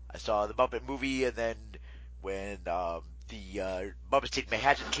I saw the Muppet movie, and then when the Muppets Take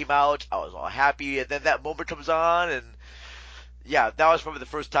Manhattan came out, I was all happy. And then that moment comes on, and yeah, that was probably the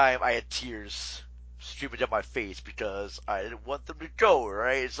first time I had tears streaming down my face because I didn't want them to go.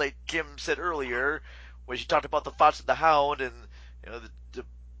 Right? It's like Kim said earlier when she talked about the Fox and the Hound, and you know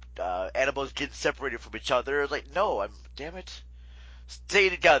the animals getting separated from each other. It's like, no, damn it. Stay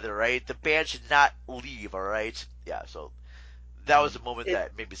together, right? The band should not leave, all right? Yeah, so that was the moment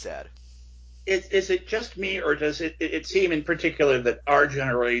that made me sad. Is it just me, or does it seem in particular that our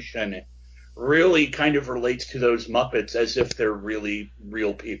generation really kind of relates to those Muppets as if they're really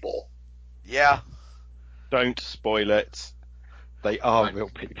real people? Yeah. Don't spoil it. They are real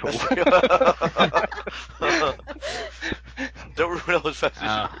people. Don't ruin those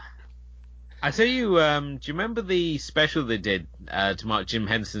messages. I tell you, do you remember the special they did to mark Jim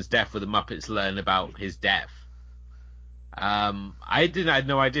Henson's death, where the Muppets learn about his death? I had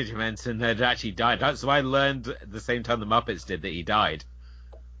no idea Jim Henson had actually died, so I learned at the same time the Muppets did that he died.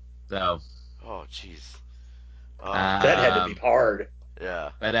 So. Oh, jeez. That had to be hard. Yeah.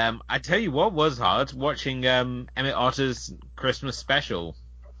 But I tell you what was hard, watching Emmett Otter's Christmas special.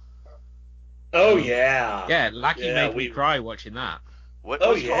 Oh, yeah. Yeah, Lackey made me cry watching that. What?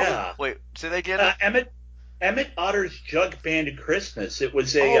 Oh, yeah. Called? Wait, say that again? Emmett Otter's Jug Band Christmas. It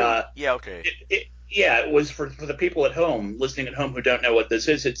was a yeah, okay. It was for the people at home, listening at home, who don't know what this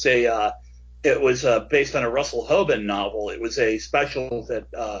is. It's it was based on a Russell Hoban novel. It was a special that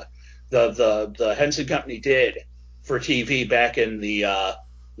the Henson Company did for TV back in the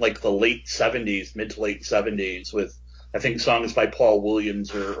like the late 70s, mid to late 70s, with I think songs by Paul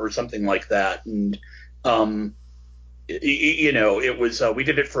Williams or something like that. And you know, it was we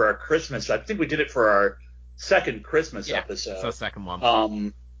did it for our Christmas. I think we did it for our second Christmas episode. It's the second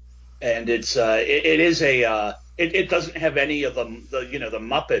one. And it's it is a it doesn't have any of the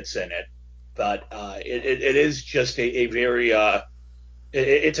Muppets in it, but it is just a very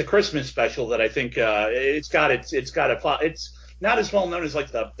it's a Christmas special that I think it's not as well known as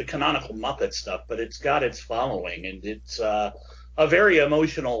like the canonical Muppet stuff, but it's got its following, and it's a very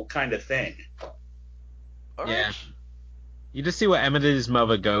emotional kind of thing. All right. Yeah. You just see what Emmett and his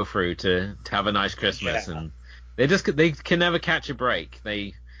mother go through to have a nice Christmas, and they can never catch a break.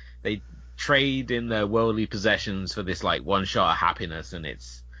 They trade in their worldly possessions for this like one shot of happiness, and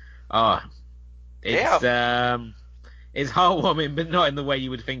it's heartwarming, but not in the way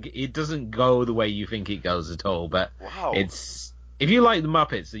you would think. It doesn't go the way you think it goes at all. But it's, if you like the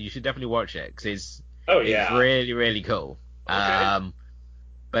Muppets, you should definitely watch it, because it's really, really cool. Okay.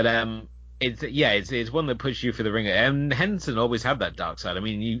 It's one that puts you for the ringer. And Henson always had that dark side. I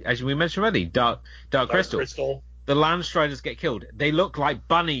mean, as we mentioned already, Dark Crystal. The Landstriders get killed. They look like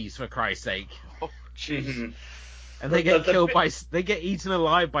bunnies, for Christ's sake. Oh, jeez. Mm-hmm. And they get they get eaten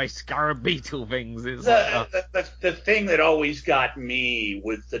alive by scarab beetle things. It's the thing that always got me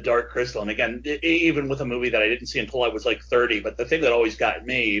with the Dark Crystal, and again, even with a movie that I didn't see until I was like 30, but the thing that always got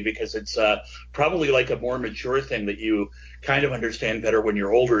me, because it's probably like a more mature thing that you kind of understand better when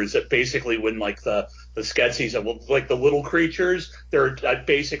you're older, is that basically when like the Skeksis, like the little creatures, they're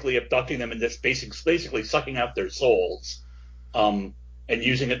basically abducting them and just basically sucking out their souls. and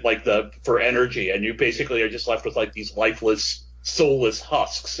using it like for energy, and you basically are just left with like these lifeless, soulless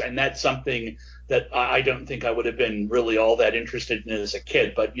husks, and that's something that I don't think I would have been really all that interested in as a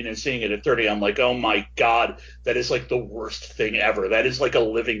kid. But seeing it at 30, I'm like, oh my god, that is like the worst thing ever. That is like a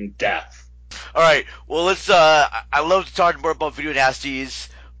living death. All right, well, let's. I love to talk more about video nasties,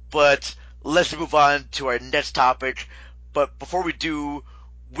 but let's move on to our next topic. But before we do,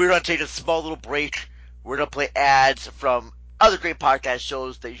 we're gonna take a small little break. We're gonna play ads from other great podcast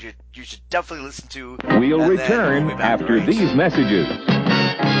shows that you should definitely listen to. We'll return after these messages.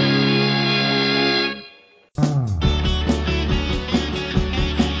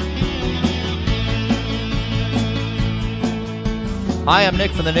 Hi, I'm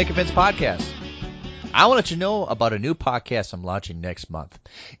Nick from the Nick and Vince Podcast. I want to let you know about a new podcast I'm launching next month.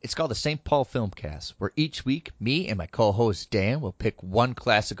 It's called the St. Paul Filmcast, where each week, me and my co-host Dan will pick one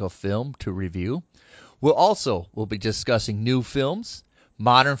classical film to review. We'll be discussing new films,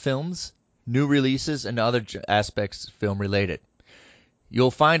 modern films, new releases, and other aspects film related.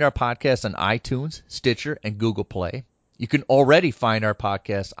 You'll find our podcast on iTunes, Stitcher, and Google Play. You can already find our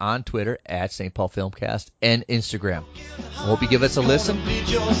podcast on Twitter at St. Paul Filmcast and Instagram. I hope you give us a listen.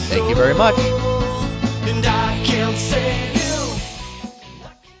 Thank you very much. And I can't say you.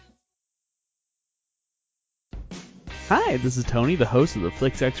 Hi, this is Tony, the host of the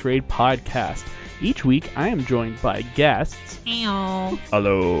Flix X-Raid podcast. Each week, I am joined by guests. Hello.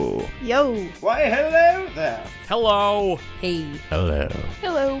 Hello. Yo. Why, hello there. Hello. Hey. Hello.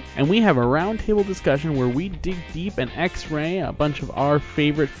 Hello. And we have a roundtable discussion where we dig deep and X-ray a bunch of our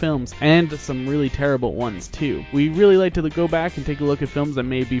favorite films, and some really terrible ones, too. We really like to go back and take a look at films that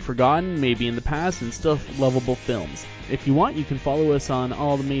may be forgotten, maybe in the past, and still lovable films. If you want, you can follow us on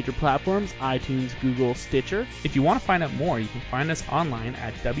all the major platforms, iTunes, Google, Stitcher. If you want to find out more, you can find us online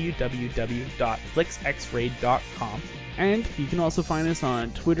at www.flixxraid.com. And you can also find us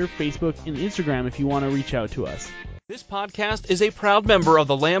on Twitter, Facebook, and Instagram if you want to reach out to us. This podcast is a proud member of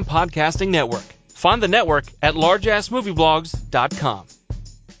the Lamb Podcasting Network. Find the network at largeassmovieblogs.com.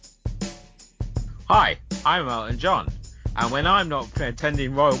 Hi, I'm Elton John, and when I'm not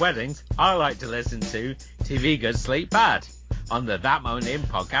attending royal weddings, I like to listen to TV Good, Sleep Bad on the That Moment In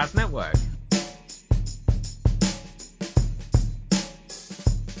Podcast Network.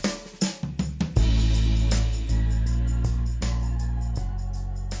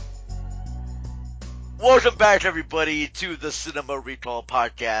 Welcome back, everybody, to the Cinema Recall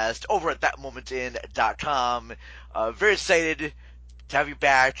Podcast over at ThatMomentIn.com. Very excited to have you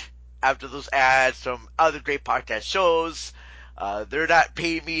back after those ads from other great podcast shows. They're not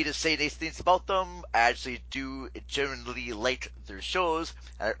paying me to say nice things about them. I actually do genuinely like their shows,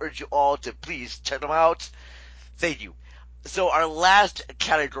 and I urge you all to please check them out. Thank you. So our last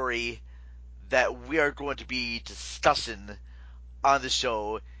category that we are going to be discussing on the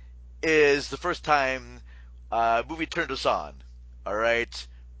show is the first time movie turned us on. Alright?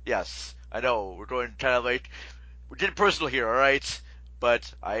 Yes, I know, we're going kind of like, we're getting personal here, alright?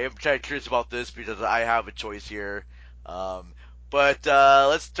 But I am kind of curious about this because I have a choice here. But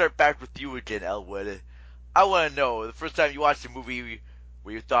let's start back with you again, Elwood. I want to know, the first time you watched a movie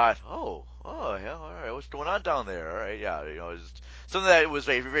where you thought, oh, yeah, alright, what's going on down there? Alright, yeah, just something that was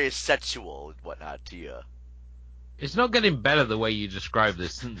very, very sexual and whatnot to you. It's not getting better the way you describe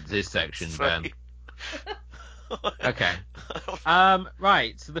this section, Ben. Okay.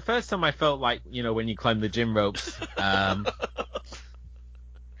 Right. So the first time I felt like, when you climb the gym ropes,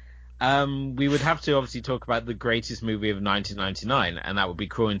 we would have to obviously talk about the greatest movie of 1999, and that would be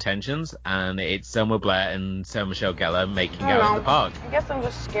Cruel Intentions, and it's Selma Blair and Sarah Michelle Gellar making out in the park. I guess I'm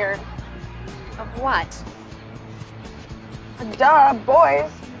just scared. Of what? Duh, boys.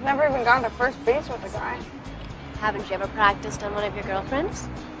 Never even gone to first base with a guy. Haven't you ever practiced on one of your girlfriends?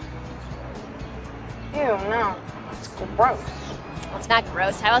 Ew, no. It's gross. Well, it's not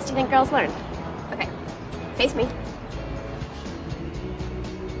gross. How else do you think girls learn? Okay, face me.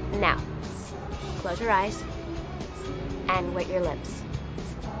 Now, close your eyes and wet your lips.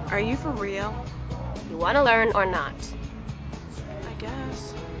 Are you for real? You want to learn or not? I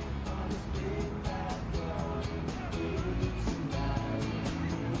guess.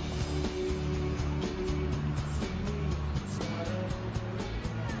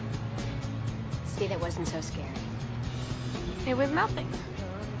 See, that wasn't so scary. It was nothing.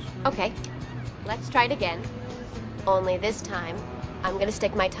 Okay, let's try it again. Only this time, I'm going to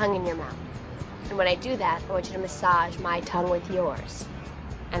stick my tongue in your mouth. And when I do that, I want you to massage my tongue with yours.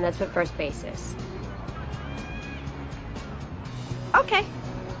 And that's what first base is. Okay.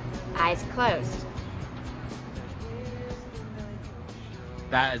 Eyes closed.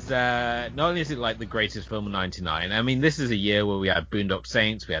 that is not only is it like the greatest film of '99. I mean, this is a year where we had Boondock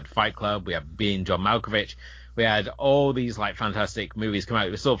Saints, we had Fight Club, we had Being John Malkovich, we had all these like fantastic movies come out.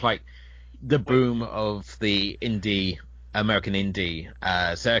 It was sort of like the boom of the American indie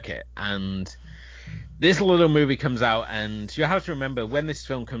circuit, and this little movie comes out, and you have to remember when this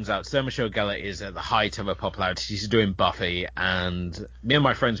film comes out, Sarah Michelle Gellar is at the height of her popularity. She's doing Buffy, and me and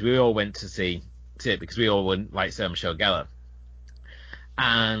my friends, we all went to see it because we all went like Sarah Michelle Gellar.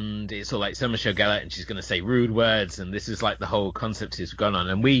 And it's all like Sarah Michelle Gellar, and she's going to say rude words, and this is like the whole concept is going on.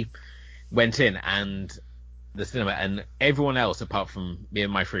 And we went in, and the cinema, and everyone else apart from me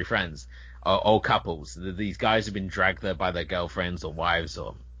and my three friends are all couples. These guys have been dragged there by their girlfriends or wives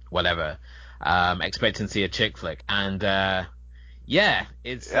or whatever, expecting to see a chick flick. And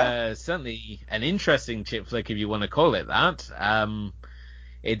it's certainly an interesting chick flick if you want to call it that.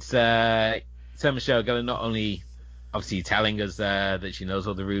 It's Sarah Michelle Gellar not only obviously telling us that she knows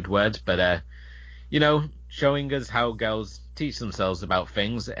all the rude words, but showing us how girls teach themselves about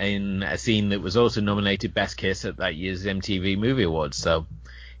things in a scene that was also nominated Best Kiss at that year's MTV Movie Awards. So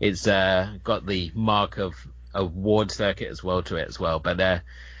it's got the mark of award circuit as well to it as well. But the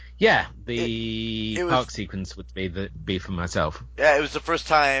park sequence would be for myself. Yeah, it was the first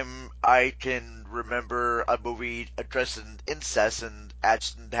time I can remember a movie addressing incest and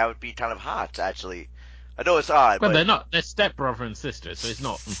have it be kind of hot, actually. I know it's odd, well, but... they're not. They're stepbrother and sister, so it's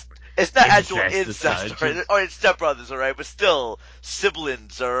not... It's not actual incest, right? Oh, it's stepbrothers, alright, but still,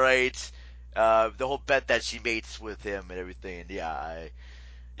 siblings, alright? The whole bet that she mates with him and everything, and I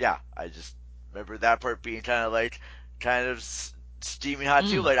just remember that part being kind of steaming hot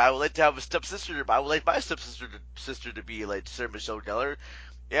too. Like, I would like to have a stepsister, but I would like my sister to be like Sarah Michelle Gellar.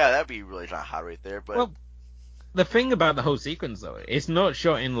 Yeah, that'd be really kind of hot right there. But well, the thing about the whole sequence though, it's not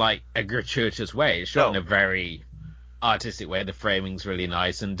shot in like a gratuitous way. It's shot in a very artistic way. The framing's really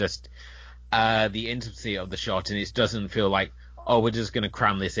nice, and just the intimacy of the shot, and it doesn't feel like, oh, we're just going to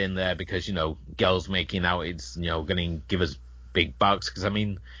cram this in there because girls making out, it's going to give us big bucks. Because I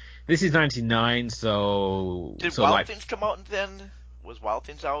mean, this is '99, so did Wild Things come out then? Was Wild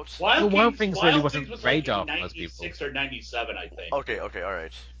Things out? Wild Things really wasn't radar for most people. 96 or 97, I think. Okay, all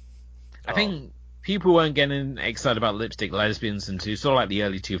right. I think people weren't getting excited about Lipstick Lesbians until sort of like the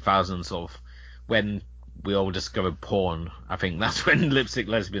early 2000s, sort of when we all discovered porn. I think that's when Lipstick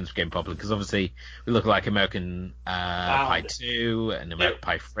Lesbians became popular, because obviously we look like American Pie 2 and American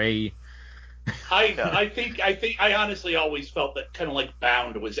Pie 3. I honestly always felt that kind of like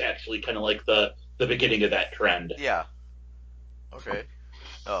Bound was actually kind of like the beginning of that trend. Yeah. Okay.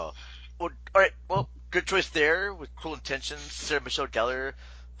 Oh. Well, all right. Well, good choice there with Cruel Intentions, Sarah Michelle Gellar,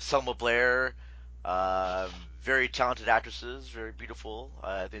 Selma Blair, very talented actresses, very beautiful.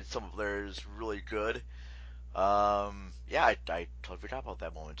 I think Selma Blair is really good. I totally forgot about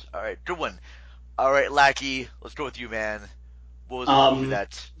that moment. All right, good one. All right, Lackey, let's go with you, man. What was the movie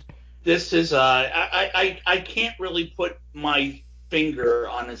that? This is I can't really put my finger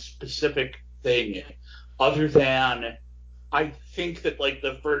on a specific thing, other than I think that like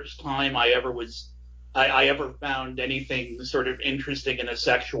the first time I ever found anything sort of interesting in a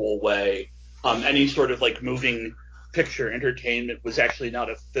sexual way, any sort of like moving picture entertainment was actually not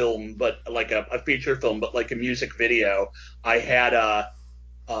a film, but like a feature film, but like a music video. I had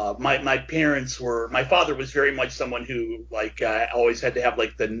my father was very much someone who like always had to have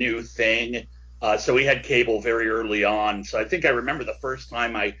like the new thing. So we had cable very early on. So I think I remember the first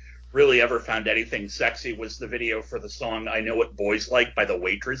time I really ever found anything sexy was the video for the song "I Know What Boys Like" by the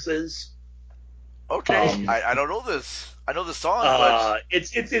Waitresses. Okay, I don't know this. I know the song, but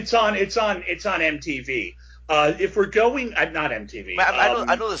it's on MTV. If we're going, not MTV.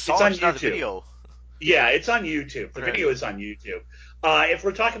 I know the song. It's on YouTube. Not the video. Yeah, it's on YouTube. The video is on YouTube. If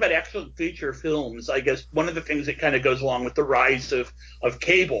we're talking about actual feature films, I guess one of the things that kind of goes along with the rise of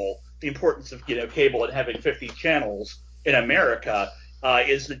cable, the importance of cable and having 50 channels in America,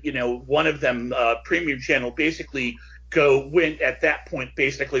 is that one of them, Premium Channel, basically went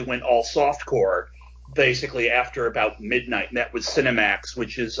all softcore, basically after about midnight, and that was Cinemax,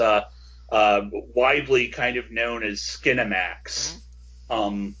 which is widely kind of known as Skinemax,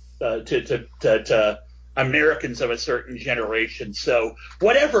 to Americans of a certain generation. So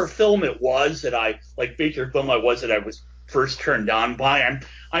whatever film it was that feature film I was first turned on by,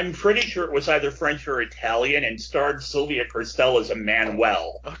 I'm pretty sure it was either French or Italian and starred Sylvia Kristel as a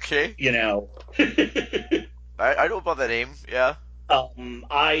Manuel. Okay. I know about that name. Yeah.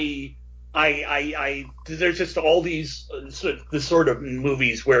 There's just all these the sort of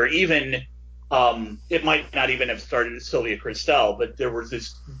movies where even It might not even have started as Sylvia Kristel, but there was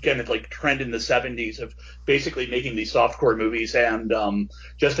this kind of like trend in the 70s of basically making these softcore movies and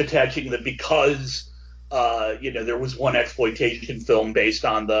just attaching them because there was one exploitation film based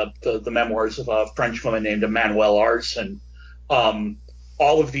on the memoirs of a French woman named Emmanuelle Arson.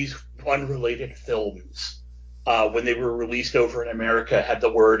 All of these unrelated films, when they were released over in America, had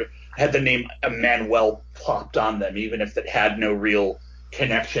the name Emmanuelle plopped on them, even if it had no real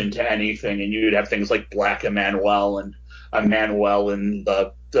connection to anything. And you'd have things like Black Emmanuelle and Emmanuelle in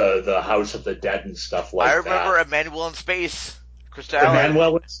the House of the Dead and stuff like that. I remember Emmanuelle in Space. Krista Allen.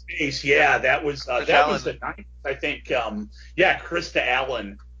 Emmanuelle in Space, yeah, that was the 90s, I think. Krista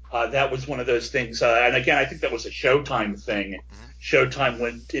Allen. That was one of those things, and again, I think that was a Showtime thing. Mm-hmm. Showtime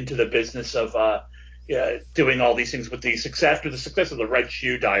went into the business of doing all these things with after the success of the Red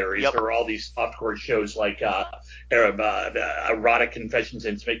Shoe Diaries. There were all these softcore shows like Erotic Confessions,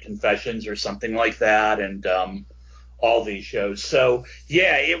 Intimate Confessions, or something like that, and all these shows. So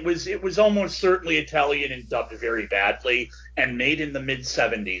yeah, it was almost certainly Italian and dubbed very badly and made in the mid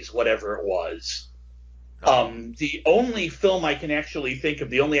 70s, whatever it was. The only film I can actually think of,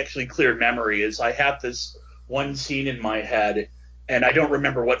 the only actually clear memory is I have this one scene in my head, and I don't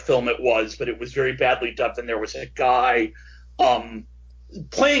remember what film it was, but it was very badly dubbed, and there was a guy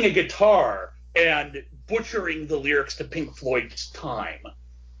playing a guitar and butchering the lyrics to Pink Floyd's Time.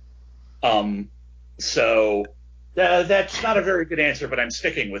 So that's not a very good answer, but I'm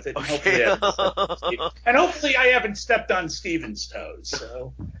sticking with it. And hopefully I haven't stepped on Steven's toes.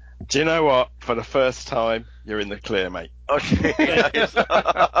 So. Do you know what? For the first time, you're in the clear, mate. Okay. Nice.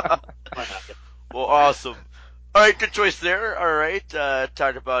 Well, awesome. All right, good choice there. All right,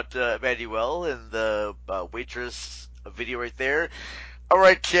 talked about Emmanuelle and the waitress video right there. All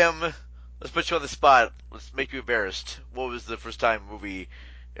right, Tim, let's put you on the spot. Let's make you embarrassed. What was the first time movie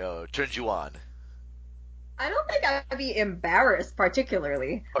turned you on? I don't think I'd be embarrassed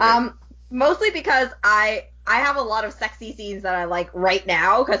particularly. Okay. Mostly because I have a lot of sexy scenes that I like right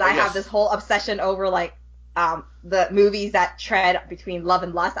now because I have this whole obsession over like the movies that tread between love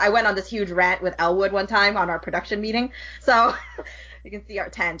and lust. I went on this huge rant with Elwood one time on our production meeting, so you can see our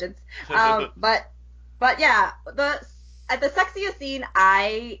tangents. But yeah, the sexiest scene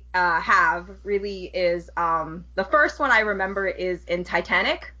I have really is the first one I remember is in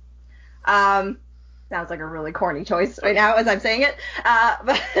Titanic. Sounds like a really corny choice right now as I'm saying it.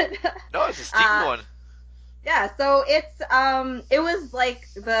 But no, it's a Steve one. Yeah, so it was like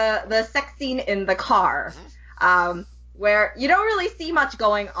the sex scene in the car, where you don't really see much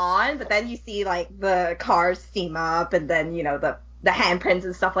going on, but then you see like the cars steam up and then, the handprints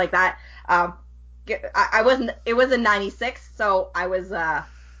and stuff like that. It was in 96, so I was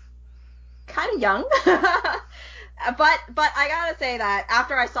kind of young. But I gotta say that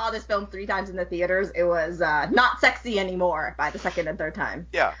after I saw this film 3 times in the theaters, it was not sexy anymore by the second and third time.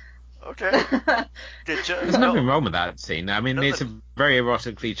 Yeah. Okay. There's nothing wrong with that scene. I mean, it's a very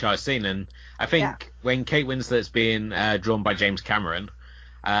erotically charged scene, and I think when Kate Winslet's being drawn by James Cameron,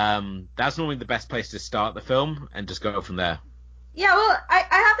 that's normally the best place to start the film and just go from there. Yeah, well, I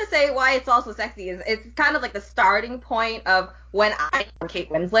have to say why it's also sexy is it's kind of like the starting point of when I know Kate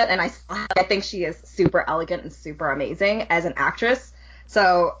Winslet, and I think she is super elegant and super amazing as an actress.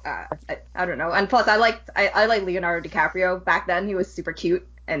 So I don't know, and plus I like Leonardo DiCaprio back then. He was super cute,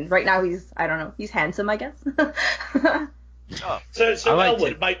 and right now he's handsome, I guess. So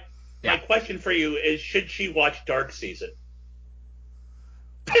Elwood, my question for you is: should she watch Dark Season?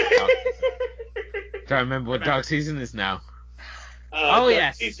 Don't remember what Dark Season is now.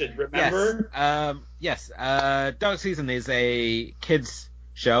 Dark Season, remember? Yes. Dark Season is a kids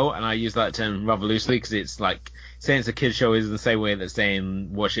show, and I use that term rather loosely because it's like saying it's a kids show is the same way that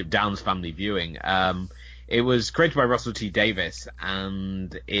saying Worship Downs family viewing. It was created by Russell T Davies,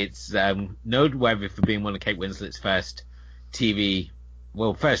 and it's noteworthy for being one of Kate Winslet's first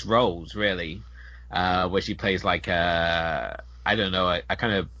first roles really, where she plays like a kind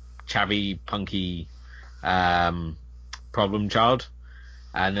of chavvy, punky problem child,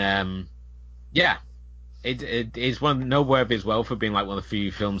 and it is one noteworthy as well for being like one of the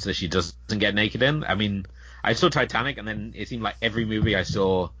few films that she doesn't get naked in. I mean, I saw Titanic, and then it seemed like every movie I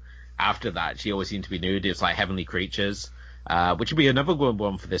saw after that she always seemed to be nude. It's like Heavenly Creatures, which would be another good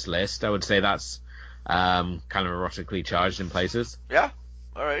one for this list. I would say that's kind of erotically charged in places. Yeah,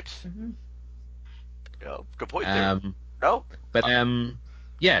 all right. Mm-hmm. Yeah, good point there. But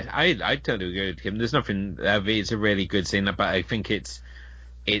yeah, I totally agree with him. There's nothing. It's a really good scene, but I think it's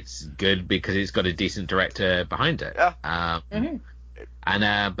good because it's got a decent director behind it. Yeah. And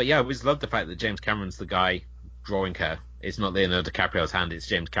but yeah, I always love the fact that James Cameron's the guy drawing her It's not Leonardo DiCaprio's hand, it's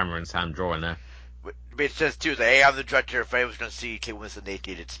James Cameron's hand drawing there. But it says too that, hey, I'm the director. If anyone's going to see Kate Winslet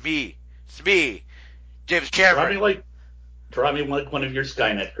naked, it's me. It's me, James Cameron. Draw me like one of your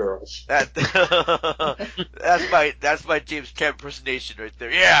Skynet girls. That's my James Cameron impersonation right there.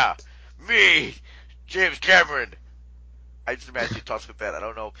 Yeah, me, James Cameron. I just imagine he talks like that. I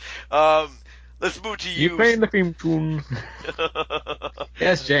don't know. Let's move to you. You playing the theme tune?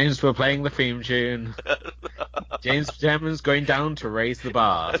 Yes, James, we're playing the theme tune. James Cameron's going down to raise the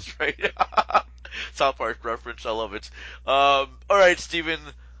bar. That's right. South Park reference. I love it. All right, Steven.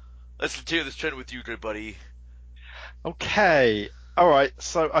 Let's continue this trend with you, good buddy. Okay. All right.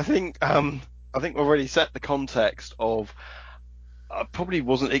 So I think we've already set the context of I probably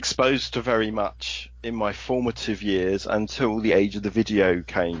wasn't exposed to very much in my formative years until the age of the video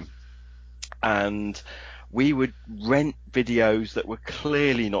came. And we would rent videos that were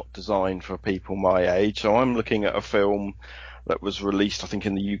clearly not designed for people my age. So I'm looking at a film that was released, I think,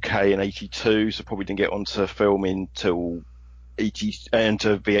 in the UK in '82, so probably didn't get onto film until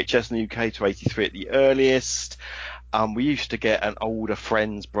into VHS in the UK to '83 at the earliest. We used to get an older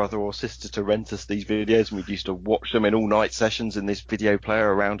friend's brother or sister to rent us these videos, and we used to watch them in all-night sessions in this video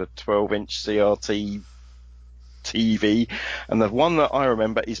player around a 12-inch CRT TV. And the one that I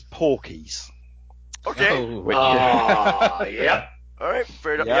remember is Porky's. Okay. Yeah. All right,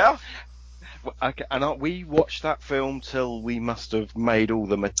 fair enough. Yeah. Okay, and we watched that film till we must have made all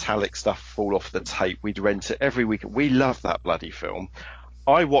the metallic stuff fall off the tape. We'd rent it every week. We loved that bloody film.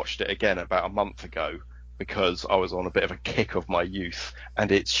 I watched it again about a month ago because I was on a bit of a kick of my youth,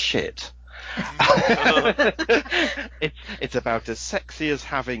 and it's shit. It's about as sexy as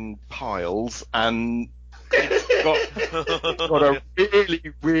having piles, and it's got a really,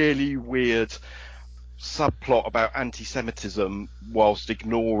 really weird subplot about anti-Semitism whilst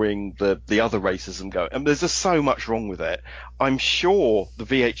ignoring the other racism going. And there's just so much wrong with it. I'm sure the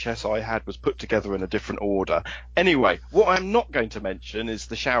VHS I had was put together in a different order. Anyway, what I'm not going to mention is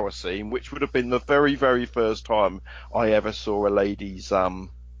the shower scene, which would have been the very, very first time I ever saw a lady's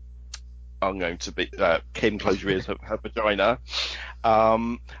I'm going to be Kim, close your ears, her vagina. But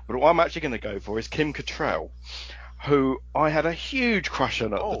what I'm actually going to go for is Kim Cattrall, who I had a huge crush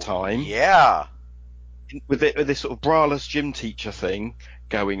on at the time. Yeah. With this sort of braless gym teacher thing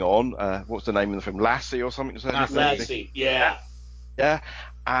going on. What's the name of the film? Lassie or something? Lassie, yeah. Yeah.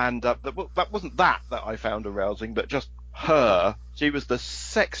 And that wasn't that I found arousing, but just her. She was the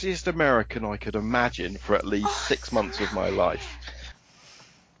sexiest American I could imagine for at least 6 months of my life.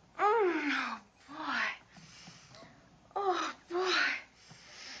 Oh, boy. Oh, boy.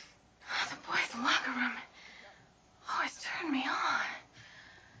 The boys' locker room always turned me on.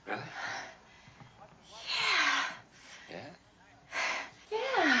 Really? Yeah. Yeah?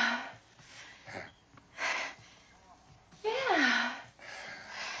 Yeah. Yeah.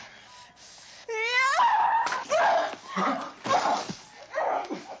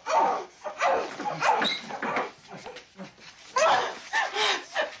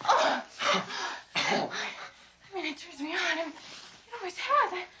 I mean, it turns me on. It always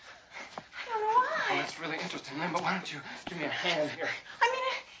has. I don't know why. Well, that's really interesting, Lynn, but why don't you give me a hand here? I mean,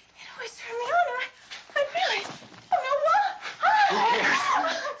 it always turned me on, and I really don't know why. Who cares?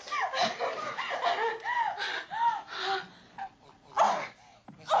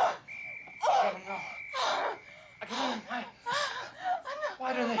 Let them know. Why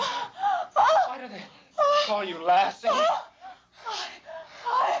do they call you Lassie?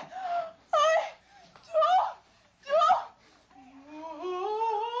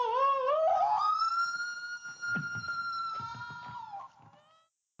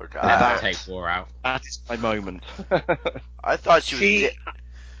 That tape wore out. That is my moment. I thought she was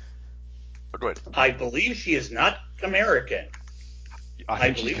Go ahead. I believe she is not American.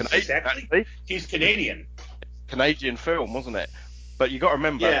 I believe she's Canadian. Canadian film, wasn't it? But you got to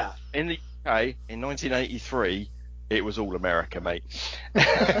remember, Yeah. in the UK in 1983, it was all America, mate.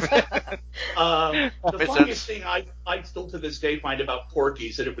 The funniest thing I still to this day find about Porky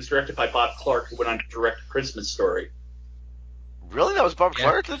is that it was directed by Bob Clark, who went on to direct Christmas Story. Really? That was Bob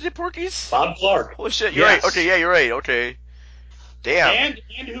Clark that did Porky's? Bob Clark. Oh shit, you're right. Okay, yeah, you're right. Okay. Damn.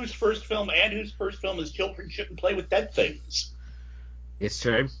 And whose first film is Children Shouldn't Play with Dead Things. It's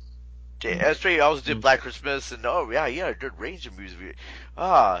true. That's right. I also did Black Christmas, and a good range of music.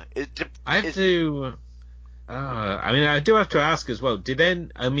 I do have to ask as well.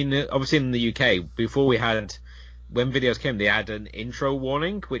 Obviously in the UK, before when videos came, they had an intro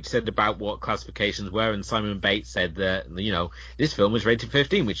warning which said about what classifications were, and Simon Bates said that, this film was rated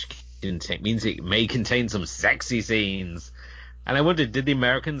 15, which means it may contain some sexy scenes. And I wondered, did the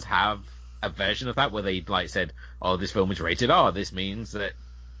Americans have a version of that where they like said, "Oh, this film is rated R. This means that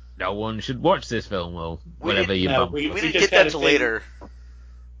no one should watch this film," or whatever you bump. We didn't get that till later.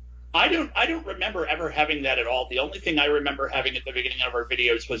 I don't remember ever having that at all. The only thing I remember having at the beginning of our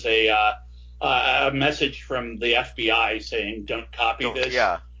videos was a message from the FBI saying, "Don't copy this."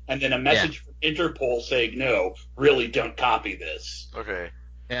 Yeah. And then a message from Interpol saying, "No, really, don't copy this." Okay.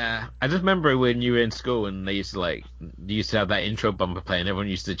 Yeah, I just remember when you were in school and they used to have that intro bumper play, and everyone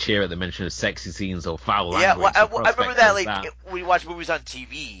used to cheer at the mention of sexy scenes or foul language. Yeah, well, I remember that, like, when you watch movies on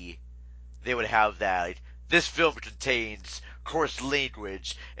TV, they would have that, like, this film contains coarse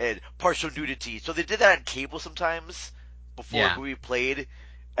language and partial nudity. So they did that on cable sometimes before a movie played,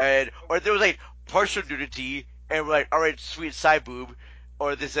 or there was like partial nudity, and we're like, all right, sweet side boob.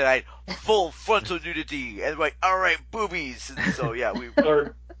 Or they said, like, full frontal nudity, and we're like, all right, boobies. And so, yeah,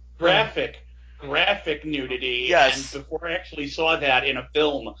 or graphic nudity. Yes. And before I actually saw that in a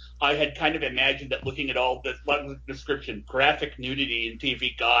film, I had kind of imagined that looking at all the description, graphic nudity in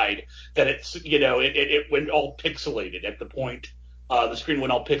TV Guide, that it went all pixelated at the point. The screen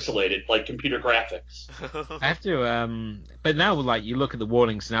went all pixelated, like computer graphics. I have to, but now, like, you look at the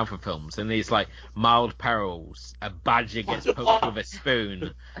warnings now for films, and there's, like, mild perils, a badger gets poked with a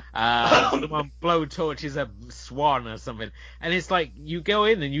spoon, someone blow torches a swan or something, and it's like, you go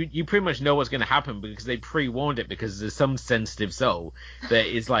in and you pretty much know what's going to happen because they pre-warned it, because there's some sensitive soul that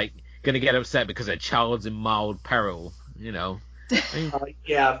is, like, going to get upset because a child's in mild peril, you know.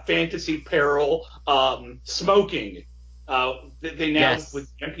 Fantasy peril, smoking. They now, with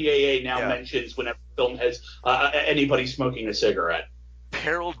MPAA now mentions whenever a film has anybody smoking a cigarette.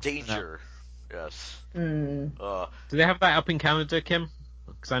 Peril danger. Yes. Do they have that up in Canada, Kim?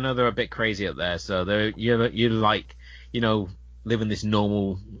 Because I know they're a bit crazy up there. So you're like, living this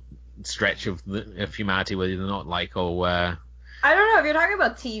normal stretch of humanity where you're not like, I don't know, if you're talking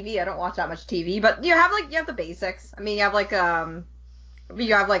about TV, I don't watch that much TV, but you have the basics. I mean,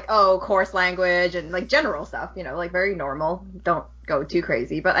 you have coarse language and like general stuff, like very normal. Don't go too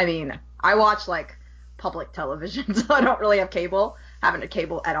crazy. But I mean, I watch like public television, so I don't really have cable. Haven't had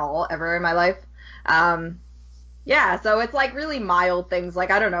cable at all ever in my life. So it's like really mild things.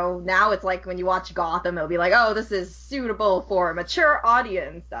 Like, I don't know, now it's like when you watch Gotham, it'll be like, oh, this is suitable for a mature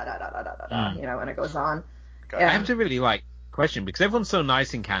audience, and it goes on. I have to really question, because everyone's so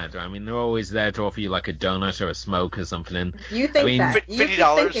nice in Canada. I mean, they're always there to offer you like a donut or a smoke or something. And you think that? You keep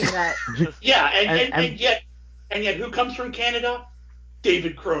thinking that. Yeah, and yet who comes from Canada?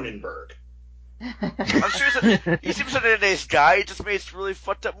 David Cronenberg. I'm sure he seems like a nice guy. He just makes really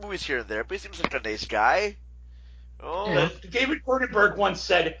fucked up movies here and there, but he seems like a nice guy. David Cronenberg once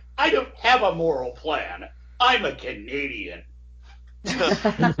said, "I don't have a moral plan. I'm a Canadian."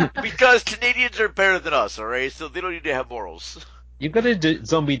 Because Canadians are better than us, alright? So they don't need to have morals. You've got a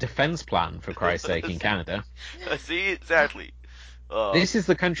zombie defense plan, for Christ's sake, in Canada. See? Exactly. This is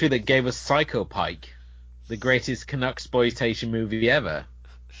the country that gave us Psycho Pike, the greatest Canucksploitation movie ever.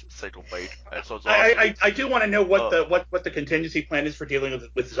 Psycho Pike. That sounds awesome. I do want to know what the contingency plan is for dealing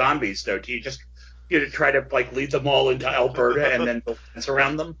with zombies, though. Do you just try to lead them all into Alberta and then fence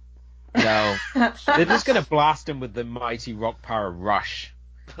around them? No, they're just going to blast them with the mighty rock power rush.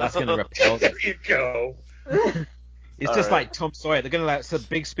 That's going to repel them. There you go. It's just like Tom Sawyer. They're going to let some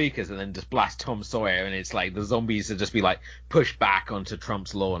big speakers and then just blast Tom Sawyer, and it's like the zombies will just be pushed back onto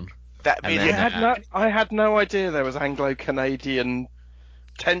Trump's lawn. I had no idea there was Anglo-Canadian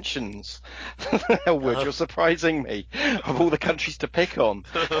tensions. Elwood, you're surprising me. Of all the countries to pick on.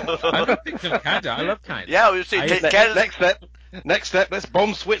 I don't think so, Canada. I love Canada. Yeah, we were saying Canada. Next step, let's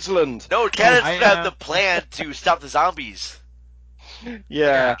bomb Switzerland. No, Canada's got the plan to stop the zombies.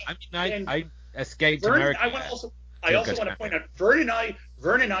 Yeah. I mean, I escaped America. I also want to point out, Vern and I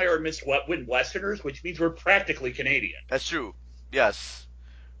are Midwesterners, which means we're practically Canadian. That's true. Yes.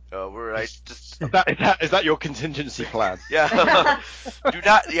 Is that your contingency plan? Yeah. Do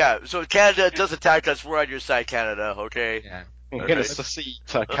not. Yeah. So Canada does attack us. We're on your side, Canada. Okay. Yeah. We're going to secede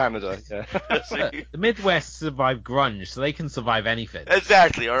to Canada. Yeah. The Midwest survived grunge, so they can survive anything.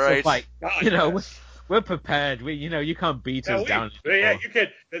 Exactly. All right. So, we're prepared. You can't beat us down. Yeah, you can.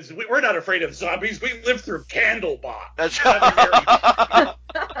 We're not afraid of zombies. We lived through Candlebox. That's right.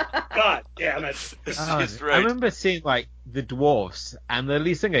 God damn it. Right. I remember seeing the dwarfs, and the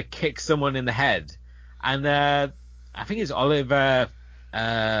lead singer kicks someone in the head, and I think it's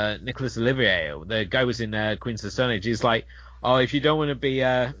Nicholas Olivier, the guy who was in Queens of the Stone Age. He's like, "Oh, if you don't want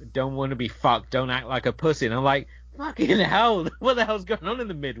to be fucked, don't act like a pussy." And I'm like, fucking hell, what the hell's going on in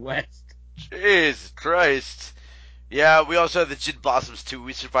the Midwest? Jesus Christ. Yeah, we also had the Gin Blossoms too.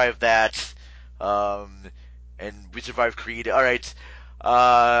 We survived that. And we survived Creed. Alright.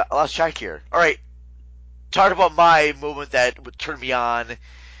 I lost track here. All right, talk about my moment that would turn me on,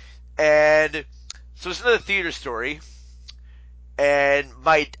 and so it's another theater story, and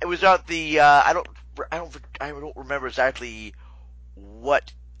it was out the I don't remember exactly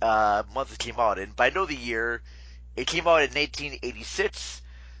what month it came out in, but I know the year. It came out in 1986.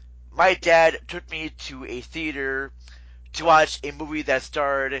 My dad took me to a theater to watch a movie that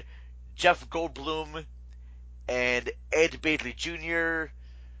starred Jeff Goldblum and Ed Begley Jr.,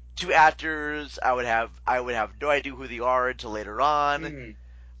 two actors. I would have no idea who they are until later on.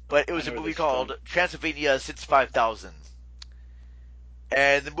 But it was a movie called Transylvania Since 5000.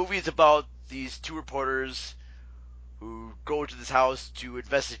 And the movie is about these two reporters who go to this house to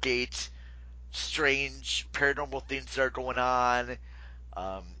investigate strange paranormal things that are going on.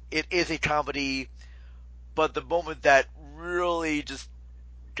 It is a comedy, but the moment that really just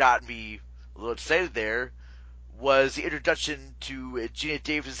got me a little excited there was the introduction to Gina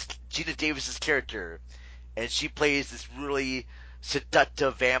Davis's character, and she plays this really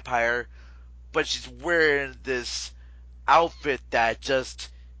seductive vampire, but she's wearing this outfit that just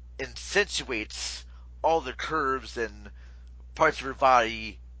accentuates all the curves and parts of her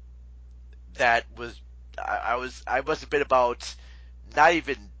body. That was I must have been about not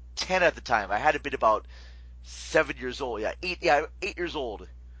even 10 at the time. I had to been about 7 years old. 8 years old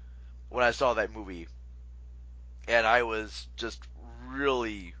when I saw that movie. And I was just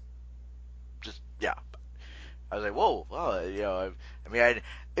really, I was like, whoa, wow,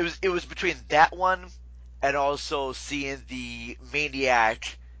 it was between that one and also seeing the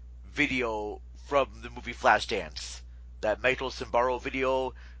Maniac video from the movie Flashdance, that Michael Cimbaro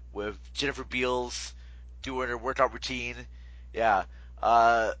video with Jennifer Beals doing her workout routine. Yeah,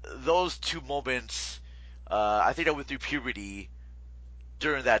 those two moments, I think I went through puberty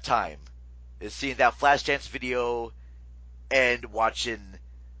during that time, is seeing that Flashdance video and watching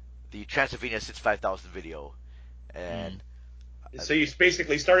the Transylvania Since 5000 video. And so you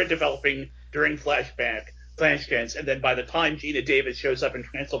basically started developing during Flashdance, and then by the time Gina Davis shows up in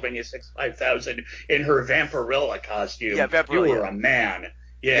Transylvania 5000 in her Vampirella costume, you were a man.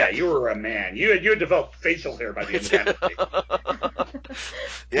 Yeah, you were a man. You had developed facial hair by the end of that movie.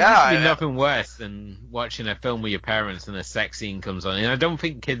 There's nothing worse than watching a film with your parents and a sex scene comes on. And I don't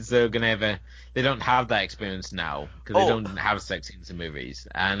think kids are going to they don't have that experience now, because they don't have sex scenes in movies.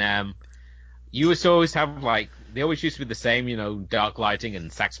 And you used to always have, they always used to be the same, dark lighting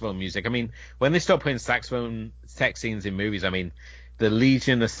and saxophone music. I mean, when they stopped putting saxophone sex scenes in movies, I mean, the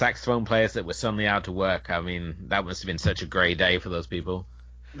legion of saxophone players that were suddenly out of work, I mean, that must have been such a great day for those people.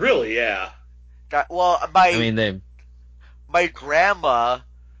 Really, yeah. My grandma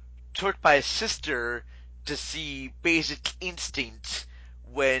took my sister to see Basic Instinct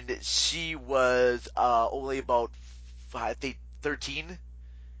when she was only about, I think, 13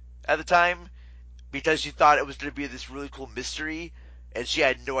 at the time, because she thought it was going to be this really cool mystery, and she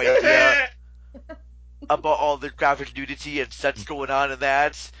had no idea about all the graphic nudity and sets going on in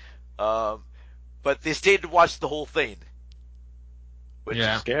that. But they stayed to watch the whole thing.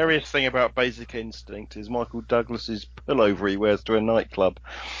 The scariest thing about Basic Instinct is Michael Douglas's pullover he wears to a nightclub.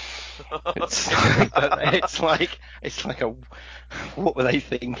 It's like a what were they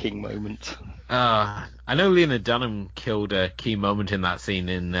thinking moment. I know Lena Dunham killed a key moment in that scene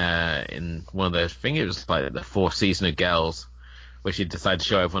in one of the, I think it was like the fourth season of Girls, where she decided to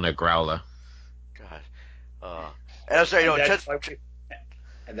show everyone a growler. God. And I'm sorry,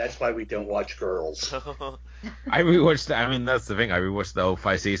 and that's why we don't watch Girls. I rewatched. I mean, that's the thing. I rewatched the whole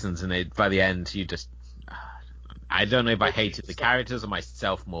 5 seasons, and by the end, you just. I don't know if I hated the characters or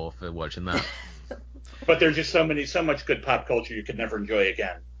myself more for watching that. But there's just so much good pop culture you could never enjoy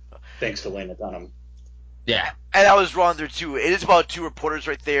again, thanks to Lena Dunham. Yeah. And I was wrong there too. It is about two reporters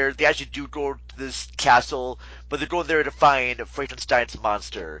right there. They actually do go to this castle, but they're going there to find Frankenstein's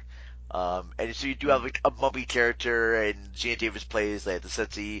monster. And so you do have a mummy character, and Gina Davis plays the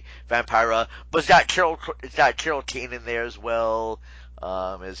sexy vampira, but it's got Carol Kane in there as well.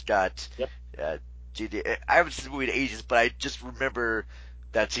 It's got I haven't seen the movie in ages, but I just remember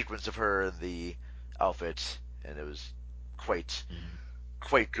that sequence of her in the outfit, and it was quite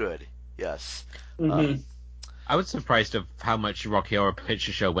good. Yes. Mm-hmm. I was surprised of how much Rocky Horror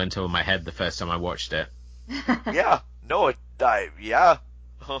Picture Show went over my head the first time I watched it. That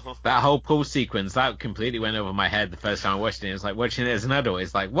whole pool sequence, that completely went over my head the first time I watched it. It's like watching it as an adult.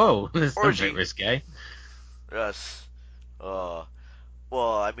 It's like, whoa, this is a bit risque. Yes. Well,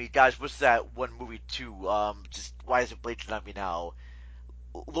 I mean, guys, what's that one movie too? Just why is it blanking on me now?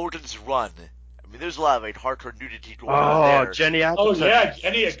 Logan's Run. I mean, there's a lot of hardcore nudity going on there. Jenny Agutter. Oh yeah,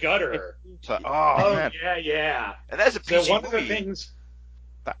 Jenny Agutter. Man. Yeah. And that's a PG one movie. Of the things,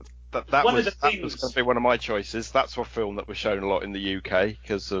 That was going to be one of my choices. That's a film that was shown a lot in the UK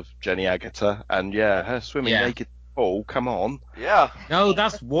because of Jenny Agutter, and her swimming naked in the pool. Come on. Yeah. No,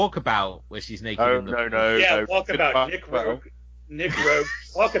 that's Walkabout, where she's naked in the pool. No. Yeah, Walkabout. Nick Rogue.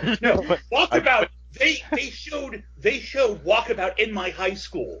 Walkabout. They showed Walkabout in my high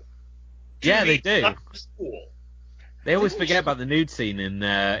school. Yeah, they do. School. They always forget about the nude scene in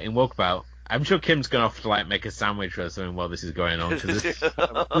Walkabout. I'm sure Kim's gonna have to make a sandwich or something while this is going on. I'm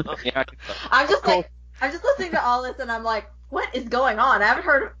just listening to all this and I'm like, what is going on? I haven't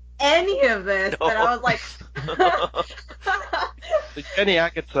heard of any of this, and I was like, Jenny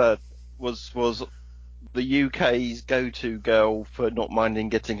Agutter was the UK's go-to girl for not minding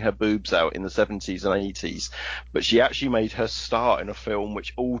getting her boobs out in the 70s and 80s, but she actually made her start in a film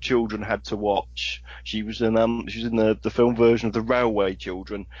which all children had to watch. She was in the film version of The Railway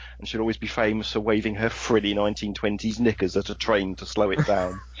Children, and she'd always be famous for waving her frilly 1920s knickers at a train to slow it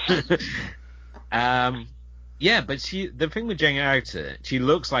down. Yeah, but the thing with Jenny Agutter, she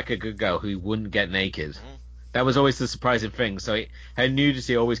looks like a good girl who wouldn't get naked. That was always the surprising thing. So her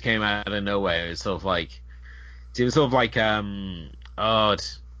nudity always came out of nowhere. It was sort of like I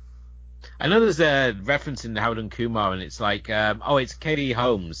know there's a reference in Howard and Kumar, and it's like, it's Katie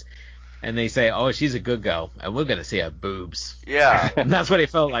Holmes, and they say, she's a good girl, and we're gonna see her boobs. Yeah. And that's what it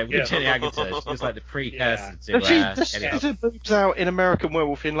felt like with Jenny Agutter. She was like the precursor to. Does she get her boobs out in American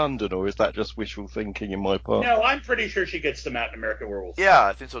Werewolf in London, or is that just wishful thinking in my part? No, I'm pretty sure she gets them out in American Werewolf. Yeah,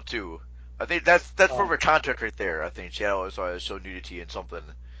 I think so too. I think that's for her contract right there. I think she always showed nudity in something.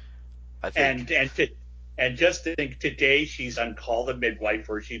 I think. And just think, today she's on Call the Midwife,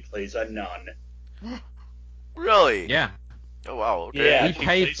 where she plays a nun. Really? Yeah. Oh wow. Okay. Yeah, we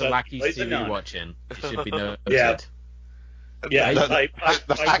paid for Lackey's TV watching. It should be noted. Yeah.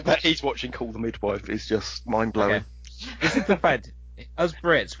 The fact that he's watching Call the Midwife is just mind blowing. Okay. This is the fact. Us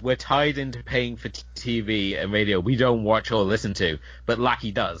Brits, we're tied into paying for TV and radio we don't watch or listen to, but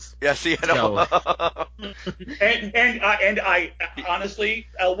Lackey does. Yeah, see, I know. and I honestly,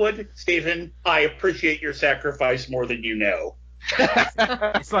 Elwood, Stephen, I appreciate your sacrifice more than you know.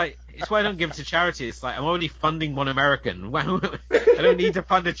 It's why I don't give to charity. It's like I'm already funding One American. I don't need to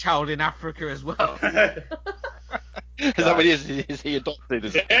fund a child in Africa as well. Is that what he is? Is he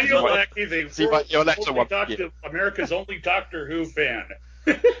adopted? Daniel Lackey, America's only Doctor Who fan.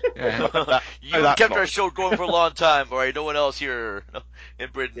 You kept our show going for a long time, all right? No one else here in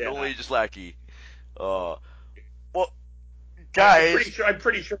Britain, only just Lackey. Well, guys, I'm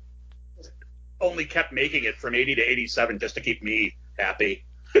pretty sure only kept making it from 80 to 87 just to keep me happy.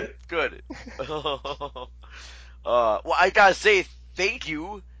 Good. Well, I gotta say thank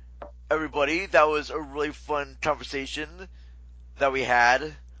you, everybody. That was a really fun conversation that we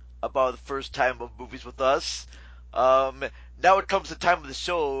had about the first time of movies with us. Now it comes the time of the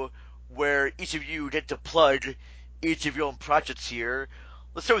show where each of you get to plug each of your own projects here.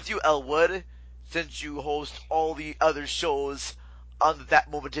 Let's start with you, Elwood, since you host all the other shows on the That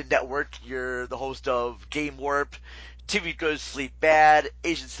Moment Network. You're the host of Game Warp, TV Good, Sleep Bad,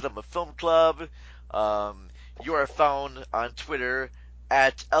 Asian Cinema Film Club. You are found on Twitter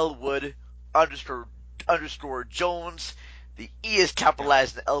at Elwood_Jones. The E is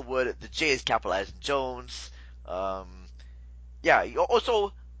capitalized in Elwood. The J is capitalized in Jones. Also,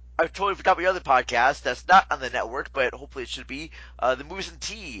 I totally forgot my other podcast that's not on the network, but hopefully it should be. The Movies and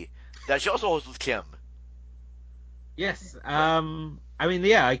Tea that she also hosts with Kim. Yes.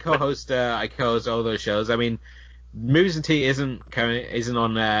 I co-host all those shows. I mean, Movies and Tea isn't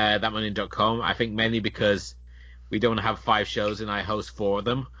on thatmoney.com. I think mainly because we don't have 5 shows and I host 4 of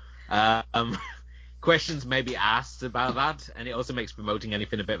them. Questions may be asked about that, and it also makes promoting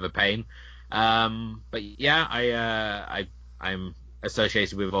anything a bit of a pain. But yeah, I'm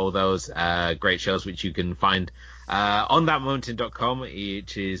associated with all those great shows, which you can find on thatmomentin.com,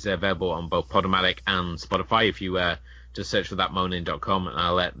 which is available on both Podomatic and Spotify. If you just search for thatmomentin.com, and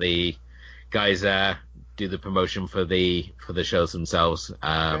I'll let the guys do the promotion for the shows themselves.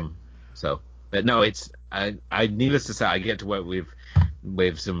 But no, it's I needless to say, I get to work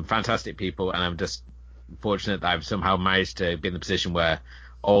with some fantastic people, and I'm just fortunate that I've somehow managed to be in the position where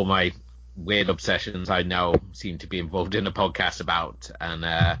all my weird obsessions I now seem to be involved in a podcast about,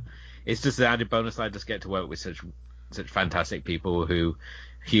 and it's just an added bonus. I just get to work with such fantastic people who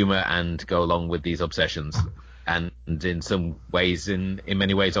humor and go along with these obsessions, and in some ways, in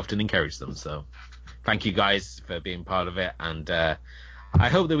many ways, often encourage them. So thank you guys for being part of it, and I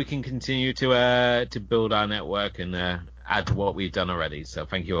hope that we can continue to build our network and add to what we've done already. So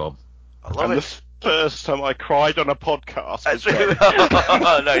thank you all. I love it. The first time I cried on a podcast.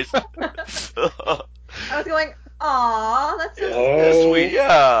 Nice. I was going, Aw, that's so Oh. Sweet,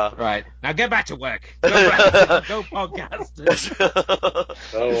 yeah. Right. Now get back to work. Go podcast.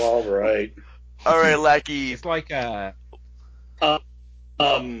 Oh, all right. All right, Lackey. It's like Elwood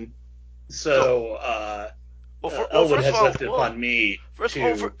has left it upon me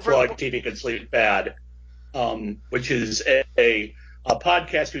to plug TV Good Sleep Bad, which is a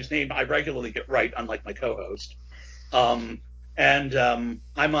podcast whose name I regularly get right, unlike my co-host. I'm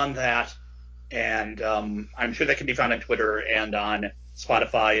on that, and I'm sure that can be found on Twitter and on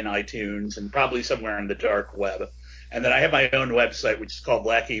Spotify and iTunes and probably somewhere on the dark web. And then I have my own website, which is called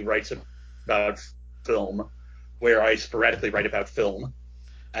Lackey Writes About Film, where I sporadically write about film,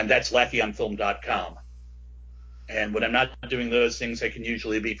 and that's lackeyonfilm.com. And when I'm not doing those things, I can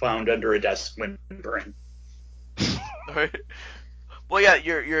usually be found under a desk whimpering. All right. Well, yeah,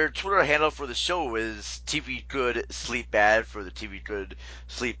 your Twitter handle for the show is TV Good Sleep Bad for the TV Good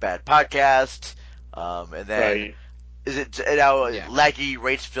Sleep Bad podcast. And then Right. is it now Lackey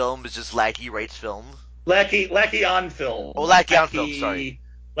Rates Film is just Lackey Rates Film? Lackey on Film. Oh, Lackey on Film, sorry.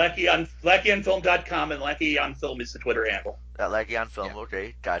 LackeyonFilm.com, and Lackey on Film is the Twitter handle. Lackey on Film,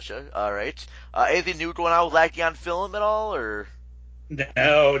 okay, gotcha. All right. Anything new going on with Lackey on Film at all, or?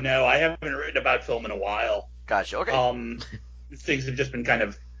 No, I haven't written about film in a while. Gotcha. Okay. Things have just been kind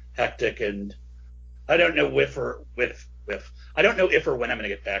of hectic, and I don't know if or when I'm going to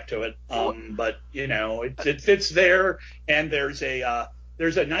get back to it. But you know, it's there, and there's a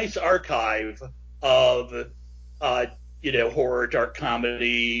nice archive of horror, dark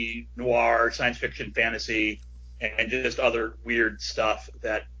comedy, noir, science fiction, fantasy, and just other weird stuff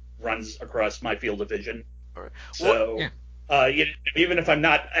that runs across my field of vision. All right. So, even if I'm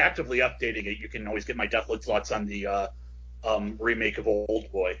not actively updating it, you can always get my definite thoughts on the remake of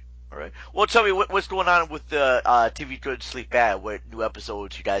Old Boy. All right. Well, tell me what's going on with the TV Good Sleep Bad. What new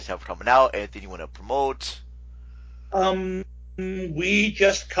episodes you guys have coming out? Anything you want to promote? We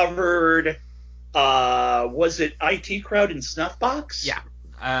just covered. Was it IT Crowd and Snuffbox? Yeah.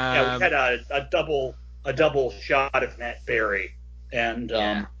 We had a double shot of Matt Berry, and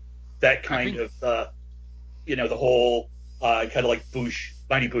that kind of the whole kind of like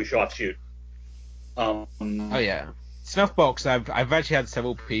Mighty Boosh offshoot. Oh yeah. Snuffbox, I've actually had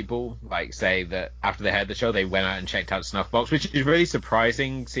several people say that after they heard the show they went out and checked out Snuffbox, which is really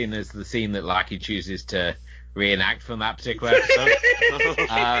surprising, seeing as the scene that Lackey chooses to reenact from that particular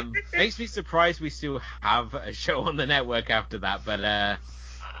episode. Makes me surprised we still have a show on the network after that, but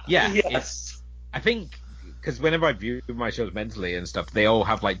yes. I think because whenever I view my shows mentally and stuff, they all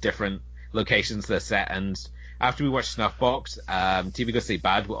have different locations they're set, and after we watch Snuffbox, TV Good Sleep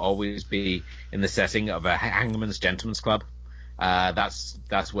Bad will always be in the setting of a hangman's gentleman's club.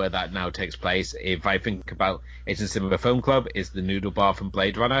 That's where that now takes place. If I think about Agent Cinema Film Club, it's the noodle bar from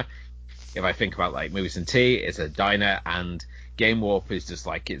Blade Runner. If I think about Movies and Tea, it's a diner, and Game Warp is just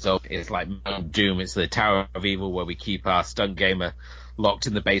it's like Mount Doom. It's the Tower of Evil where we keep our stunt gamer locked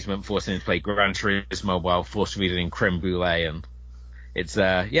in the basement, forcing him to play Gran Turismo while force feeding creme brulee, and it's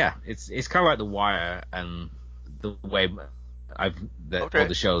kind of like The Wire, and the way all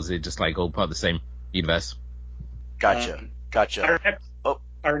the shows are just all part of the same universe. Gotcha.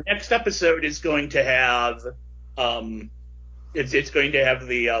 Our next episode is going to have it's going to have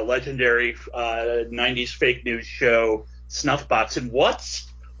the legendary 90s fake news show Snuffbox. And what's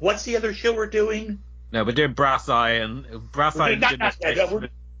the other show we're doing? No, we're doing Brass Eye and Brass Eye. We're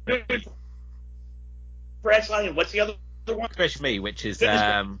doing Brass Eye, and what's the other one? Especially Me, which is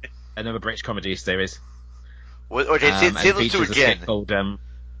another British comedy series. Okay, say those two again.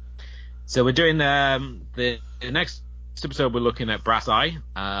 So we're doing the next episode. We're looking at Brass Eye,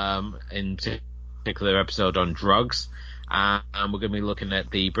 in particular episode on drugs, and we're going to be looking at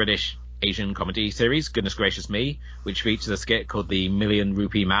the British Asian comedy series Goodness Gracious Me, which features a skit called The Million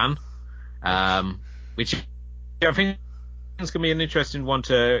Rupee Man, which I think is going to be an interesting one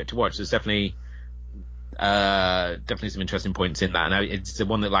to watch. There's definitely some interesting points in that, and it's the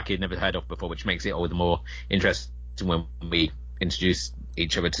one that Lackey had never heard of before, which makes it all the more interesting when we introduce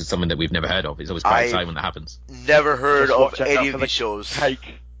each other to something that we've never heard of. It's always quite exciting when that happens. Never heard of any of these shows.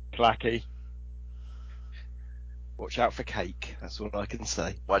 Cake, Lackey. Watch out for cake. That's what I can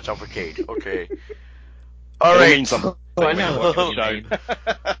say. Watch out for cake. Okay. All right. I know what you mean.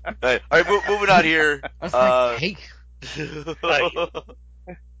 All right, moving on here. Cake.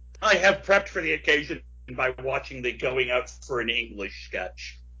 I have prepped for the occasion by watching the Going Out for an English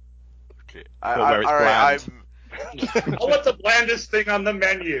sketch. Okay. I want the blandest thing on the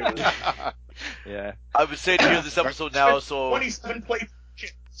menu. Yeah. I was saying to hear this episode now, so 27 plates of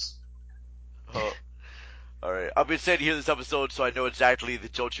chips. All right, I've been sitting here this episode, so I know exactly the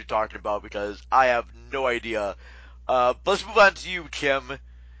jokes you're talking about because I have no idea. But let's move on to you, Kim.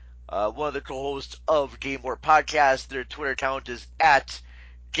 One of the co-hosts of Game Warp Podcast. Their Twitter account is at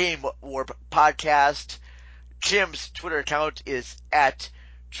Game Warp Podcast. Kim's Twitter account is at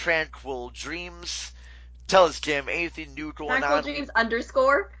Tranquil Dreams. Tell us, Kim, anything new going on? Tranquil Dreams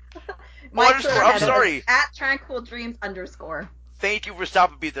underscore. Underscore. I'm sorry. At Tranquil Dreams underscore. Thank you for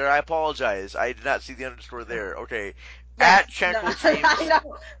stopping me there. I apologize. I did not see the underscore there. Okay. Yes, at Tranquil Dreams. I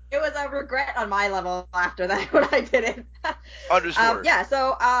know. It was a regret on my level after that when I did it. Underscore.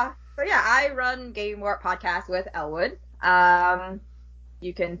 So I run Game Warp Podcast with Elwood.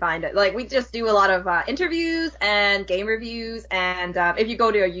 You can find it. Like, we just do a lot of interviews and game reviews, and if you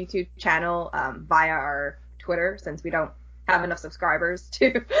go to our YouTube channel via our Twitter, since we don't have enough subscribers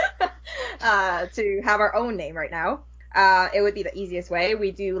to have our own name right now, it would be the easiest way.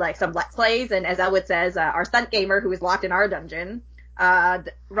 We do like some Let's Plays, and as Elwood says, our stunt gamer who is locked in our dungeon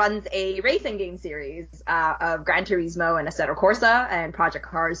runs a racing game series of Gran Turismo and Assetto Corsa, and Project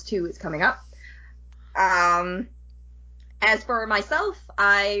Cars 2 is coming up. As for myself,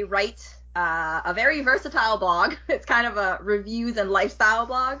 I write a very versatile blog. It's kind of a reviews and lifestyle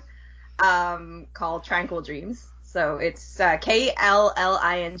blog called Tranquil Dreams. So it's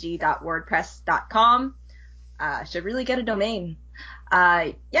kling.wordpress.com. Should really get a domain.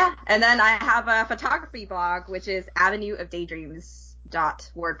 And then I have a photography blog, which is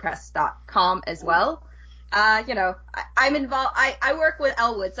avenueofdaydreams.wordpress.com as well. I'm involved. I work with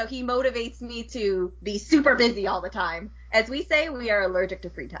Elwood, so he motivates me to be super busy all the time. As we say, we are allergic to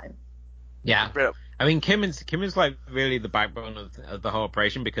free time. Yeah. I mean, Kim is like really the backbone of the whole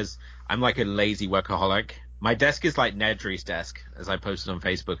operation, because I'm like a lazy workaholic. My desk is like Nedry's desk, as I posted on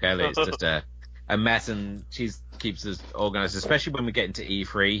Facebook earlier. It's just a mess, and she keeps us organized, especially when we get into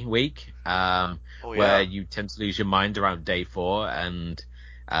E3 week, where you tend to lose your mind around day 4, and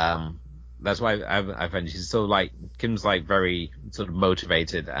that's why I find she's so like, Kim's like very sort of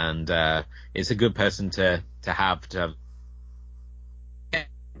motivated, and it's a good person to have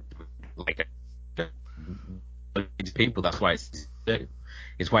like people. That's why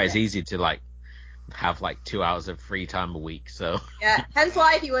it's why it's easy to like have like 2 hours of free time a week. So yeah, hence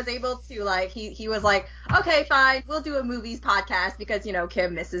why he was able to like he was like, okay, fine, we'll do a movies podcast, because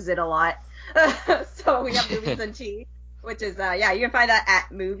Kim misses it a lot. So we have Movies and Tea, which is you can find that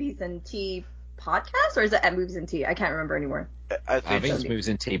at Movies and Tea podcast, or is it at Movies and Tea? I can't remember anymore. I think it's Movies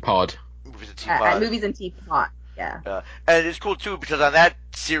and Tea pod. Movies and Tea pod. At Movies and Tea pod. Yeah. And it's cool too, because on that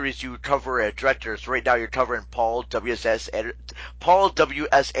series you cover directors. Right now you're covering Paul W.S.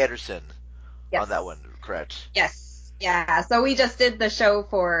 Anderson. Yes. On that one, correct? Yes. Yeah. So we just did the show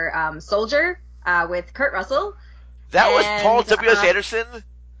for Soldier with Kurt Russell. That was Paul W.S. Anderson?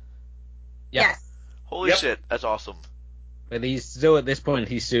 Yes. Holy shit, that's awesome. But he's still, at this point,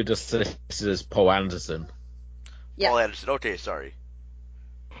 he's still just listed as Paul Anderson. Yep. Paul Anderson, okay, sorry.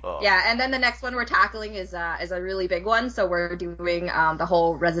 Yeah, and then the next one we're tackling is a really big one. So we're doing the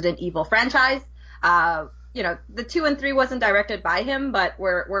whole Resident Evil franchise. The 2 and 3 wasn't directed by him, but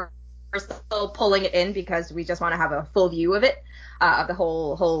we're still pulling it in because we just want to have a full view of it, of the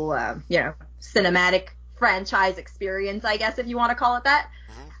whole cinematic franchise experience, I guess, if you want to call it that.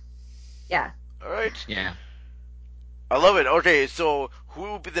 Mm-hmm. Yeah. All right. Yeah. I love it. Okay, so who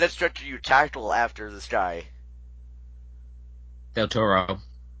will be the next director you tackle after this guy? Del Toro.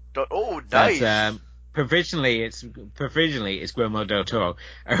 Oh, nice. That's, provisionally, it's Guillermo del Toro.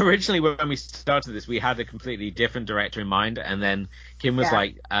 Originally, when we started this, we had a completely different director in mind, and then Kim was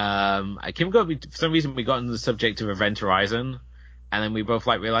like, for some reason, we got on the subject of Event Horizon, and then we both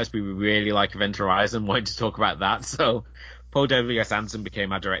realized we really like Event Horizon, wanted to talk about that, so Paul W.S. Anderson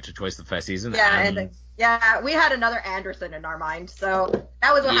became our director choice the first season. Yeah, we had another Anderson in our mind, so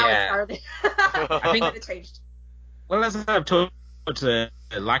that was how it started. I think it changed. Well, as I've talked to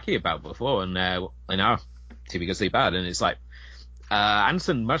Lackey about before, and in our TV Good Sleep Bad, and it's like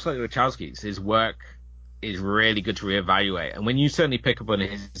Anderson, much like the Wachowskis, his work is really good to reevaluate, and when you certainly pick up on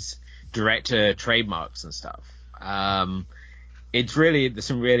his director trademarks and stuff, there's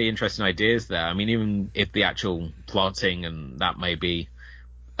some really interesting ideas there. I mean, even if the actual plotting and that may be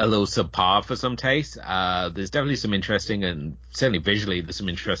a little subpar for some taste, there's definitely some interesting, and certainly visually there's some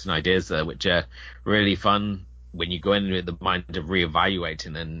interesting ideas there which are really fun when you go in with the mind of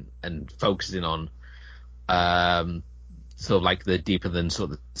reevaluating and focusing on sort of like the deeper than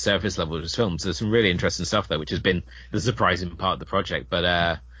sort of the surface level of his films. There's some really interesting stuff there, which has been the surprising part of the project. But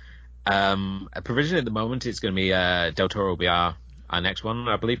a provision at the moment, it's going to be Del Toro will be our next one,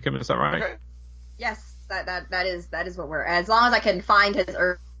 I believe. Kim, is that right? Okay. Yes, that is what we're. As long as I can find his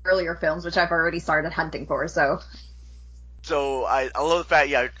earlier films, which I've already started hunting for. So I love the fact,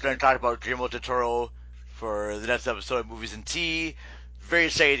 we're going to talk about Guillermo del Toro for the next episode of Movies and Tea. Very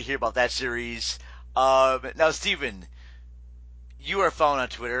excited to hear about that series. Now, Steven, you are found on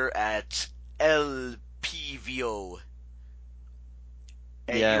Twitter at LPVO.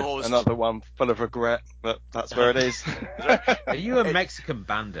 And you host... another one full of regret, but that's where it is. Are you a Mexican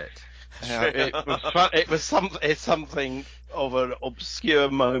bandit? It's something of an obscure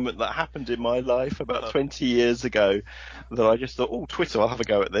moment that happened in my life about 20 years ago that I just thought, oh, Twitter, I'll have a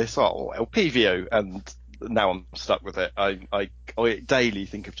go at this. Oh, LPVO, and now I'm stuck with it. I daily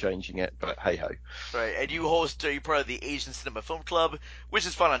think of changing it, but hey ho. Right, and you're part of the Asian Cinema Film Club, which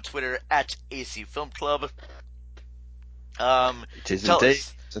is found on Twitter at AC Film Club. It is indeed.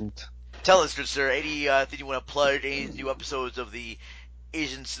 Tell us, sir, anything you want to plug, any new episodes of the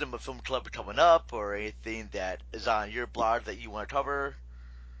Asian Cinema Film Club coming up, or anything that is on your blog that you want to cover?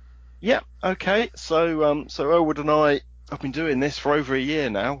 Yeah, okay. So Elwood and I have been doing this for over a year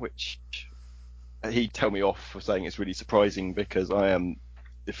now, which he'd tell me off for saying it's really surprising because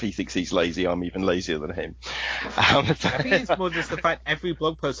if he thinks he's lazy, I'm even lazier than him. I think it's more just the fact every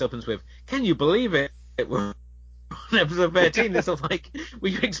blog post opens with, "Can you believe it? We're on episode 13." It's like, were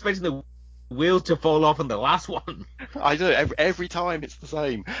you expecting the wheel to fall off on the last one? I do. Every time it's the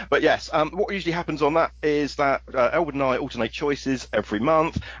same. But yes, what usually happens on that is that Elwood and I alternate choices every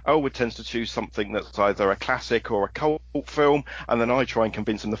month. Elwood tends to choose something that's either a classic or a cult film, and then I try and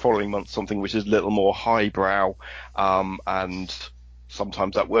convince him the following month something which is a little more highbrow, and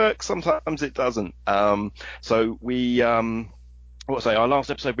sometimes that works, sometimes it doesn't. So we... our last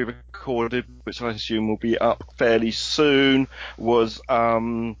episode we recorded, which I assume will be up fairly soon, was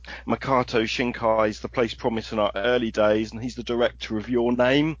Makoto Shinkai's The Place Promised in Our Early Days, and he's the director of Your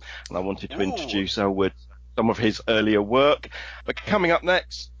Name, and I wanted to introduce Elwood some of his earlier work. But coming up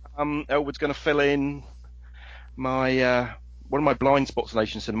next, Elwood's going to fill in my one of my blind spots in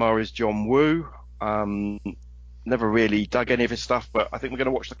Asian cinema is John Woo. Never really dug any of his stuff, but I think we're going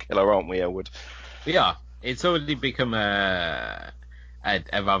to watch The Killer, aren't we, Elwood? We are. It's already become a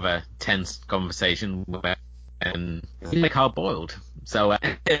rather tense conversation when we make hard boiled. So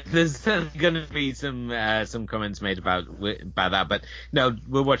there's going to be some comments made about that. But no,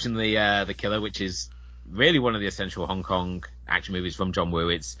 we're watching the Killer, which is really one of the essential Hong Kong action movies from John Woo.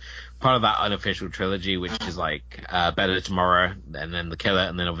 It's part of that unofficial trilogy, which is like Better Tomorrow, and then The Killer,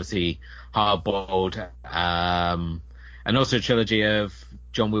 and then obviously Hard Boiled, and also a trilogy of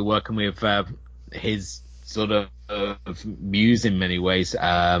John Woo working with his sort of muse in many ways,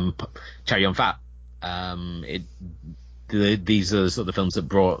 Chow Yun-fat. These are the sort of films that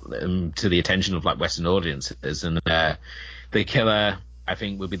brought them to the attention of like Western audiences, and The Killer, I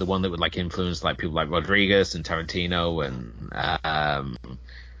think, would be the one that would like influence like people like Rodriguez and Tarantino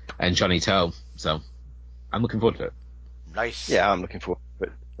and Johnny To. So I'm looking forward to it. Nice. Yeah, I'm looking forward to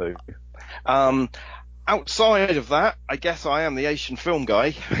it too. Outside of that, I guess I am the Asian film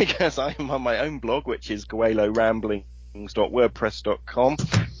guy because I am on my own blog, which is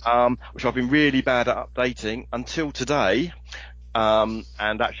coelhoramblings.wordpress.com, which I've been really bad at updating until today. And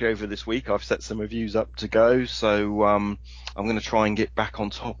actually over this week I've set some reviews up to go, so I'm going to try and get back on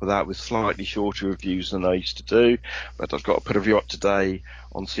top of that with slightly shorter reviews than I used to do. But I've got to put a review up today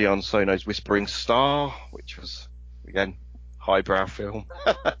on Sion Sono's Whispering Star, which was, again, highbrow film.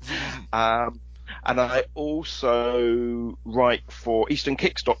 And I also write for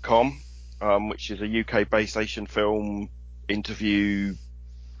EasternKicks.com, which is a UK-based Asian film interview,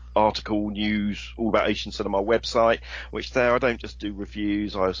 article, news, all about Asian cinema website, which there I don't just do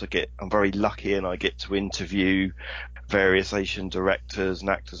reviews, I'm very lucky and I get to interview various Asian directors and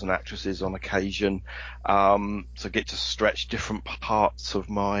actors and actresses on occasion, so I get to stretch different parts of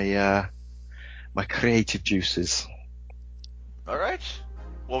my my creative juices. Alright.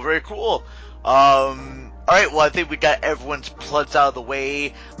 Well, very cool. Alright, well, I think we got everyone's plugs out of the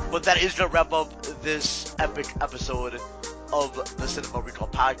way, but that is going to wrap up this epic episode of the Cinema Recall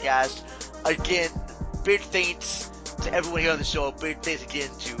podcast. Again, big thanks to everyone here on the show. Big thanks again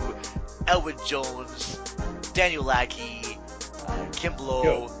to Elwood Jones, Daniel Lackey, Kim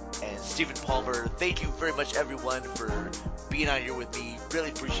Blow, and Stephen Palmer. Thank you very much, everyone, for being on here with me. Really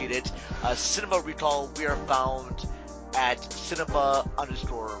appreciate it. Cinema Recall, we are found at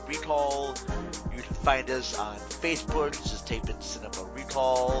cinema_recall. You can find us on Facebook. Just type in Cinema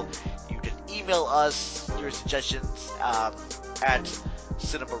Recall. You can email us your suggestions at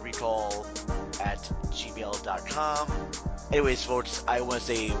cinemarecall@gmail.com. Anyways, folks, I want to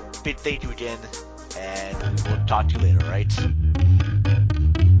say big thank you again, and we'll talk to you later, right?